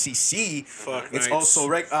Commission, the SEC, it's nice. also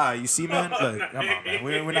you see, man. Look, come on, man.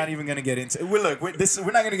 We're not even gonna get into. We're not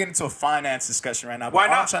gonna get into a finance discussion right now. But Why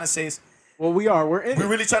all I'm not? trying to say is, Well, we are. We're in. we're it.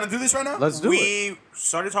 really trying to do this right now. Let's do it. We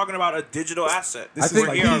started talking about a digital asset. This I is think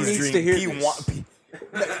like he P's needs dream. to hear P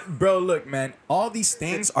this. Bro, look, man. All these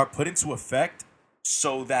things are put into effect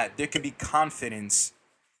so that there can be confidence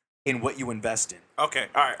in what you invest in. Okay,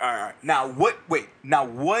 all right. Now, what?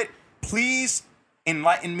 Please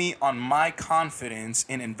enlighten me on my confidence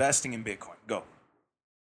in investing in Bitcoin. Go.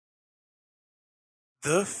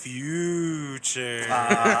 The future.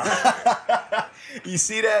 You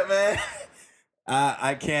see that, man?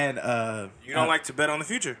 I can't. You don't like to bet on the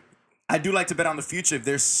future. I do like to bet on the future if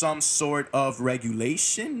there's some sort of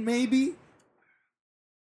regulation, maybe.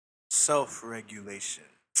 Self-regulation.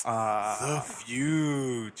 The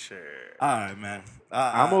future. All right, man.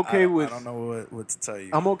 I'm okay with- I don't know what to tell you.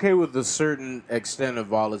 I'm okay with a certain extent of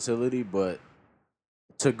volatility, but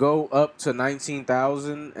to go up to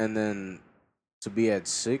 19,000 and then to be at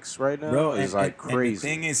 6 right now Bro, is and crazy. the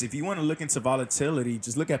thing is, if you want to look into volatility,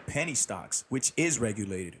 just look at penny stocks, which is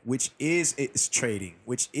regulated, which is it's trading,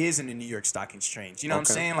 which is in the New York Stock Exchange. You know what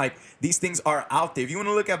I'm Okay. saying? Like, these things are out there. If you want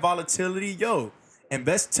to look at volatility,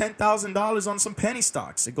 invest $10,000 on some penny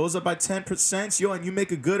stocks. It goes up by 10%, and you make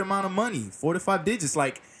a good amount of money, 4 to 5 digits.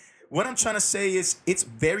 Like, what I'm trying to say is, it's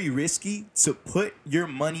very risky to put your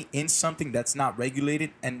money in something that's not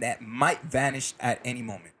regulated and that might vanish at any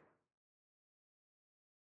moment.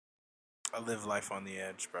 I live life on the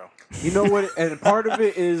edge, bro. You know what? And part of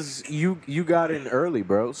it is you got in early,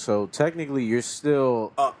 bro. So technically, you're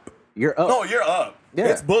still Up. You're up. No, you're up. Yeah.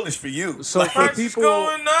 It's bullish for you. So for Price is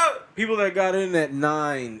going up. people that got in at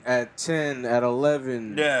 9, at 10, at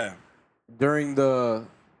 11, Yeah. during the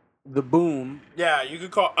boom, Yeah, you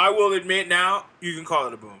could call. I will admit now, you can call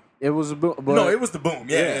it a boom. it was a boom. But No, it was the boom.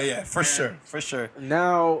 Yeah. Yeah. For sure.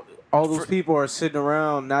 now all those people are sitting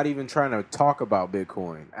around not even trying to talk about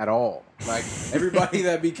Bitcoin at all. Like everybody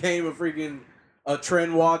that became a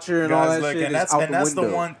trend watcher and all Guys, that look, shit and is that's out and the that's window.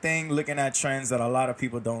 the one thing looking at trends that a lot of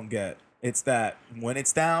people don't get. It's that when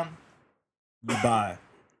it's down, you buy.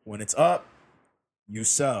 When it's up, you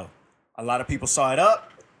sell. A lot of people saw it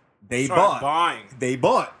up, they Started bought. buying. They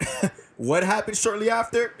bought. What happened shortly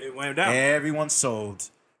after? It went down. Everyone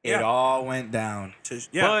sold. It Yeah. all went down.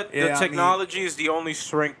 Yeah. But Yeah, I the mean- technology is the only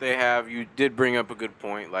strength they have. You did bring up a good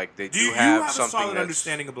point. Like they Do you have have a something solid that's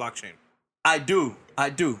understanding of blockchain? I do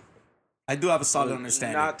have a solid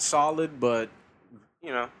understanding. not solid, but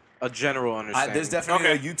a general understanding. There's definitely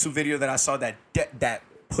Okay. a YouTube video that I saw that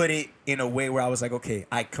put it in a way where I was like, okay,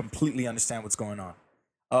 I completely understand what's going on.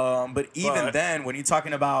 But even But- then, when you're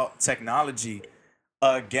talking about technology,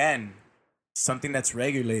 again, something that's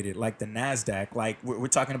regulated, like the NASDAQ, like we're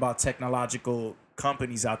talking about technological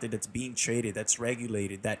companies out there that's being traded, that's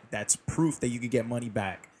regulated, that's proof that you could get money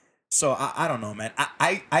back. So I don't know, man.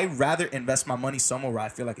 I'd rather invest my money somewhere where I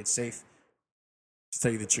feel like it's safe, to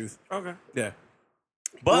tell you the truth. Okay. Yeah.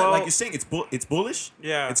 But like you're saying, it's bullish.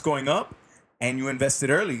 Yeah. It's going up, and you invested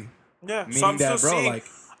early. Yeah. Meaning So I'm that, still bro, seeing, like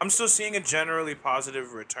I'm still seeing a generally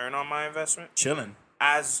positive return on my investment chilling.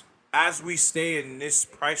 as we stay in this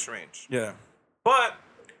price range. Yeah. But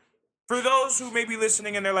for those who may be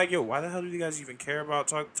listening and they're like, yo, why the hell do you guys even care about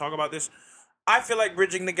talk about this? I feel like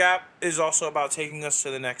Bridging the Gap is also about taking us to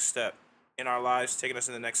the next step in our lives, taking us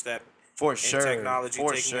to the next step For in sure. technology,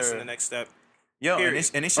 For taking sure. us to the next step. Yo, Period.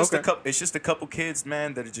 and it's just a couple kids,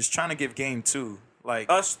 man, that are just trying to give game too. Like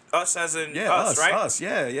Us as in yeah, us, right? us,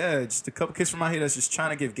 yeah. Just a couple kids from out here that's just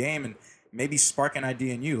trying to give game and maybe spark an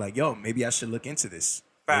idea in you. Like, yo, maybe I should look into this.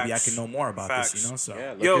 Maybe I Facts. can know more about Facts. this. You know, so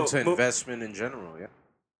Yeah, look Yo, into mo- investment in general. Yeah.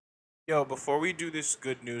 Yo, before we do this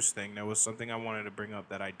good news thing, there was something I wanted to bring up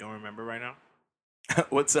that I don't remember right now.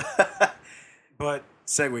 what's up? But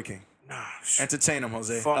Segway King, nah, entertain him,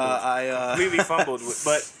 Jose. fumbled. Completely fumbled.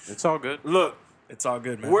 But It's all good. look, It's all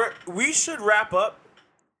good, man. we should wrap up.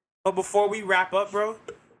 But before we wrap up, bro,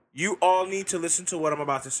 you all need to listen to what I'm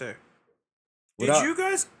about to say. What Did up? you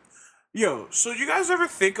guys, so you guys ever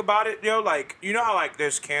think about it, yo? Like, you know how, like,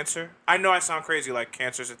 there's cancer? I know I sound crazy, like,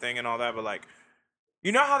 cancer's a thing and all that, but, like,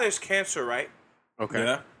 you know how there's cancer, right? Okay.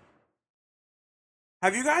 Yeah.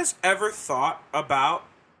 Have you guys ever thought about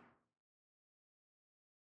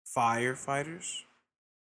firefighters?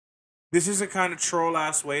 This is a kind of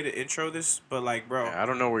troll-ass way to intro this, but, like, bro, Yeah, I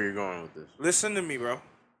don't know where you're going with this. listen to me, bro.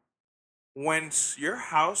 When your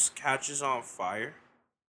house catches on fire,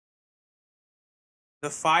 the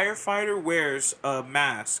firefighter wears a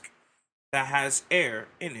mask that has air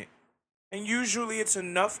in it. And usually it's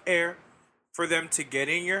enough air for them to get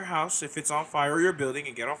in your house if it's on fire or your building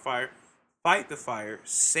and get on fire, fight the fire,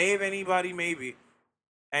 save anybody maybe,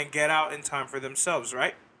 and get out in time for themselves,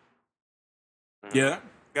 right? Yeah.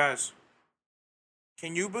 Guys,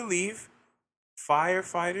 can you believe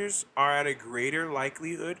firefighters are at a greater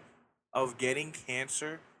likelihood of getting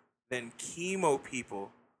cancer than chemo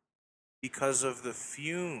people because of the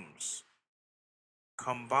fumes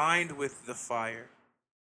combined with the fire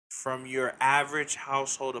from your average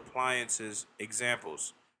household appliances?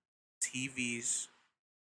 Examples: TVs,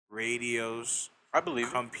 radios, I believe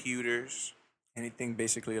it. computers, Anything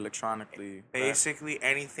basically electronically. basically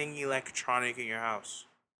anything electronic in your house.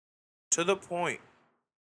 To the point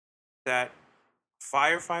that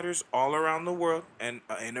firefighters all around the world, and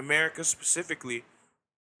in America specifically,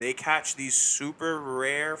 they catch these super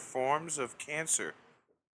rare forms of cancer.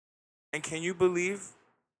 And can you believe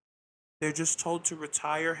they're just told to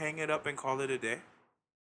retire, hang it up, and call it a day?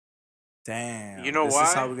 Damn. You know this why?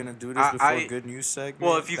 is how we're gonna do this before I- good news segment.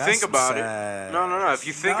 Well, if you think about it, no. If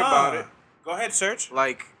you think about it, Go ahead, Serge.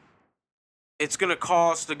 like, it's gonna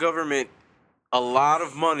cost the government a lot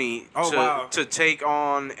of money to take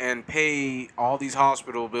on and pay all these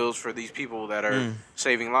hospital bills for these people that are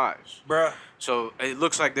saving lives. Bruh, So it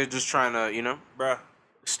looks like they're just trying to, bruh.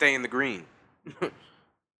 stay in the green. The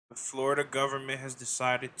Florida government has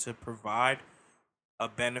decided to provide a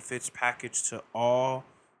benefits package to all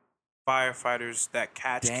firefighters that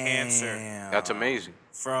catch cancer That's amazing.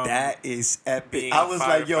 from That is epic. being I a was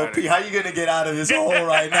like, yo, firefighter. P, how you gonna get out of this hole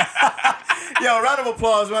right now? Yo, round of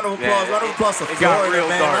applause to Yeah, Florida, it got real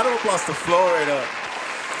man. dark. Round of applause to Florida.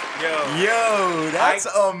 Yo, that's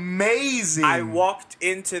amazing. I walked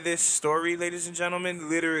into this story, ladies and gentlemen,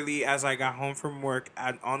 literally as I got home from work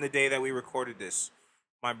on the day that we recorded this.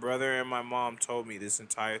 My brother and my mom told me this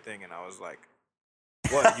entire thing, and I was like,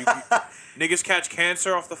 what? You niggas catch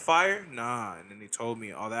cancer off the fire? Nah. And then he told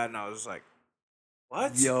me all that, and I was like,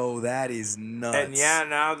 what? Yo, that is nuts. And yeah,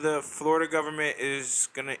 now the Florida government is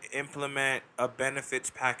going to implement a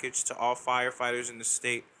benefits package to all firefighters in the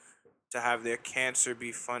state to have their cancer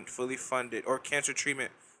be fully funded, or cancer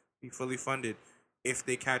treatment be fully funded if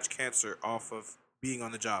they catch cancer off of being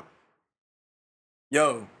on the job.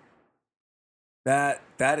 Yo, that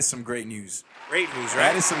is some great news. Great news,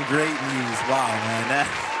 right? That is some great news. Wow, man.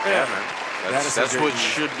 Yeah, man. That is That's some what great news.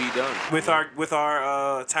 should be done. with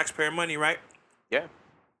our taxpayer money, right? Yeah.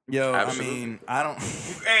 Yo, Absolutely. I mean, I don't.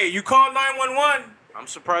 Hey, you call 911. I'm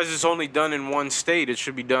surprised it's only done in one state. It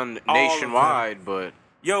should be done All of them. nationwide, but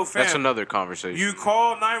Yo, fam. that's another conversation. You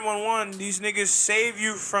call 911, these niggas save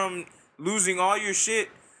you from losing all your shit.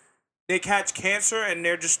 They catch cancer and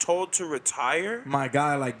they're just told to retire. My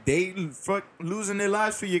guy, like, they fuck losing their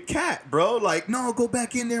lives for your cat, bro. Like, no, go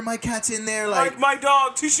back in there. My cat's in there. Like, My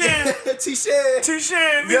dog, Tishan. Tishan.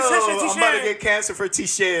 Tishan. Yo, I'm about to get cancer for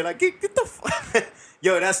Tishan. Like, get the fuck.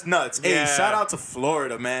 Yo, that's nuts. Yeah. Hey, shout out to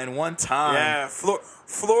Florida, man. One time. Yeah,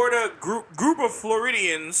 Florida group of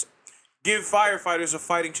Floridians give firefighters a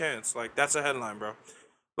fighting chance. Like, that's a headline, bro.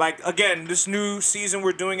 Like, again, this new season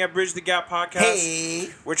we're doing at Bridge the Gap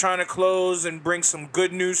Podcast, we're trying to close and bring some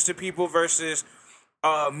good news to people versus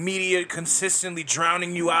media consistently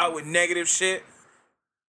drowning you out with negative shit.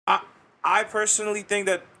 I personally think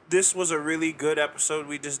that this was a really good episode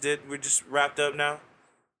we just did. We're just wrapped up now.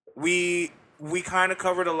 We kind of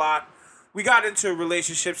covered a lot. We got into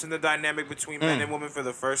relationships and the dynamic between men and women for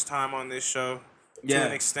the first time on this show to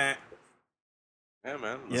an extent. Yeah,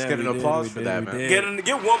 man. Let's get an applause for that, man. Get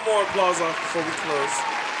one more applause off before we close.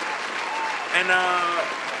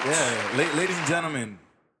 And ladies and gentlemen,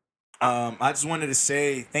 I just wanted to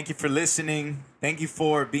say thank you for listening. Thank you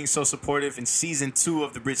for being so supportive in season 2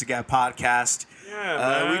 of the Bridge the Gap podcast.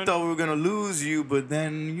 Yeah, we thought we were gonna lose you, but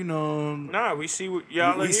then nah, we see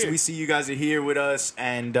y'all are here. We see you guys are here with us,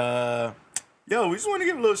 and we just want to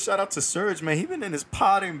give a little shout out to Serge, man. He been in his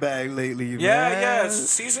potting bag lately, man. Yeah,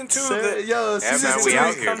 season 2. Season 2 we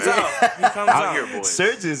out here, comes man. out. He comes out here, boys.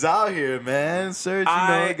 Serge is out here, man. Serge,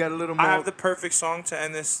 got a little more. I have the perfect song to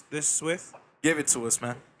end this with. Give it to us,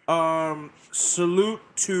 man. Salute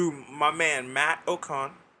to my man Matt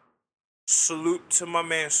O'Con. Salute to my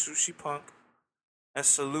man Sushi Punk. And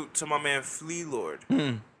salute to my man Flea Lord.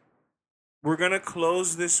 We're gonna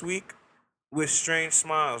close this week with Strange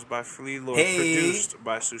Smiles by Flea Lord, produced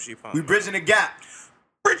by Sushi Punk. We bridging the gap.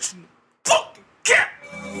 Bridging the fucking gap.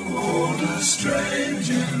 Strange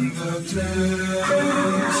invitation.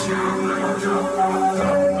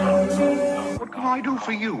 What can I do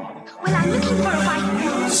for you? Well, I'm looking for a wife.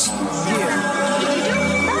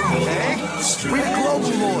 We the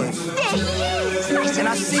global boys. And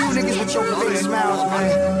I see you niggas with your big smiles,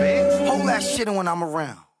 man. Hold that shit when I'm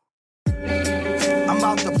around. I'm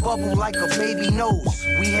out the bubble like a baby nose.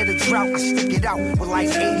 We hit a drought, I stick it out with like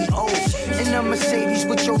 80 O's. In a Mercedes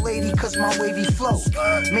with your lady, cause my wavy flow.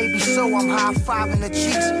 Maybe so, I'm high-fiving the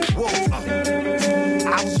cheeks. Whoa.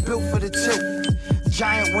 I was built for the two.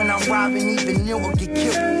 Giant when I'm robbing, even Neil will get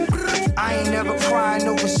killed. I ain't never crying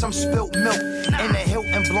over some spilt milk. In the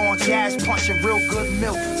Hilton, blowing gas, punching real good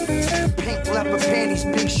milk. Pink leopard panties,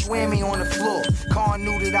 big swammy on the floor. Khan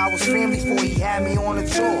knew that I was family before he had me on a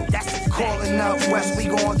tour. Calling up west, we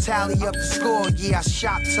gon' tally up the score. Yeah, I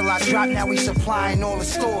shop till I drop, now we supplying all the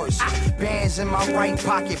stores. Bands in my right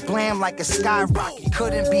pocket, blam like a skyrocket.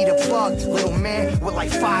 Couldn't be the plug, little man with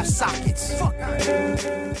like 5 sockets.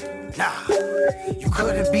 Nah, you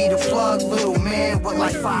couldn't be the plug, little man with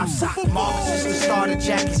like 5 sockets. Marlins is the starter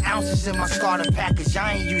jackets, ounces in my starter package.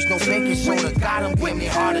 I ain't use no baking soda, got him, give me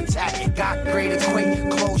heart attack. Got great quick,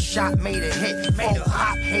 close shot, made a hit. Full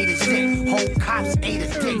hop, haters dick, whole cops ate a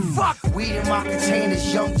dick. Fuck, weed in my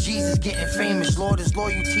containers, young Jesus getting famous. Lord is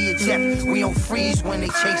loyalty to death, we don't freeze when they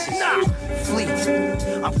chase us. Nah, flee,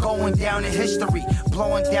 I'm going down in history,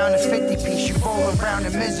 blowing down the 50 piece, you rolling around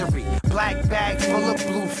in misery. Black bag full of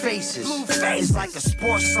blue faces. It's like a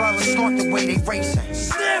sports slugger, snort the way they racing.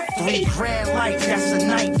 3 grand light, that's a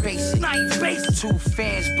night basic. 2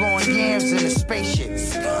 fans blowing yams in a spaceship.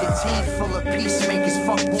 Your team full of peacemakers,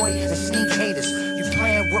 fuckboy and sneak haters. You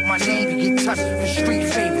playing with my name, you get touched for street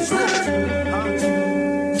favors. You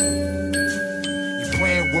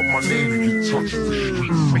playing with my name, you get touched for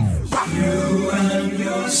street favors. You and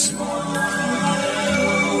your smile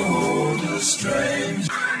hold a strange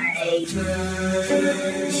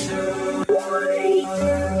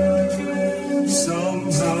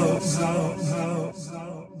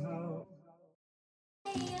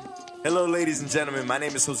Hello, ladies and gentlemen. My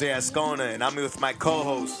name is Jose Ascona, and I'm here with my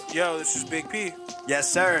co-host. Yo, this is Big P.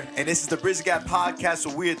 Yes, sir. And this is the Bridge the Gap podcast,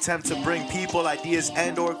 where we attempt to bring people, ideas,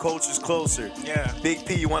 and/or cultures closer. Yeah. Big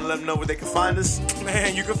P, you want to let them know where they can find us?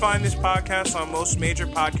 Man, you can find this podcast on most major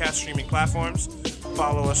podcast streaming platforms.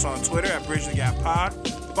 Follow us on Twitter at Bridge the Gap Pod.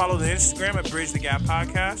 Follow the Instagram at Bridge the Gap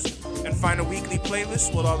Podcast. And find a weekly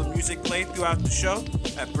playlist with all the music played throughout the show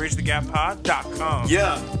at bridgethegappod.com.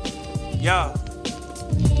 Yeah. Yeah.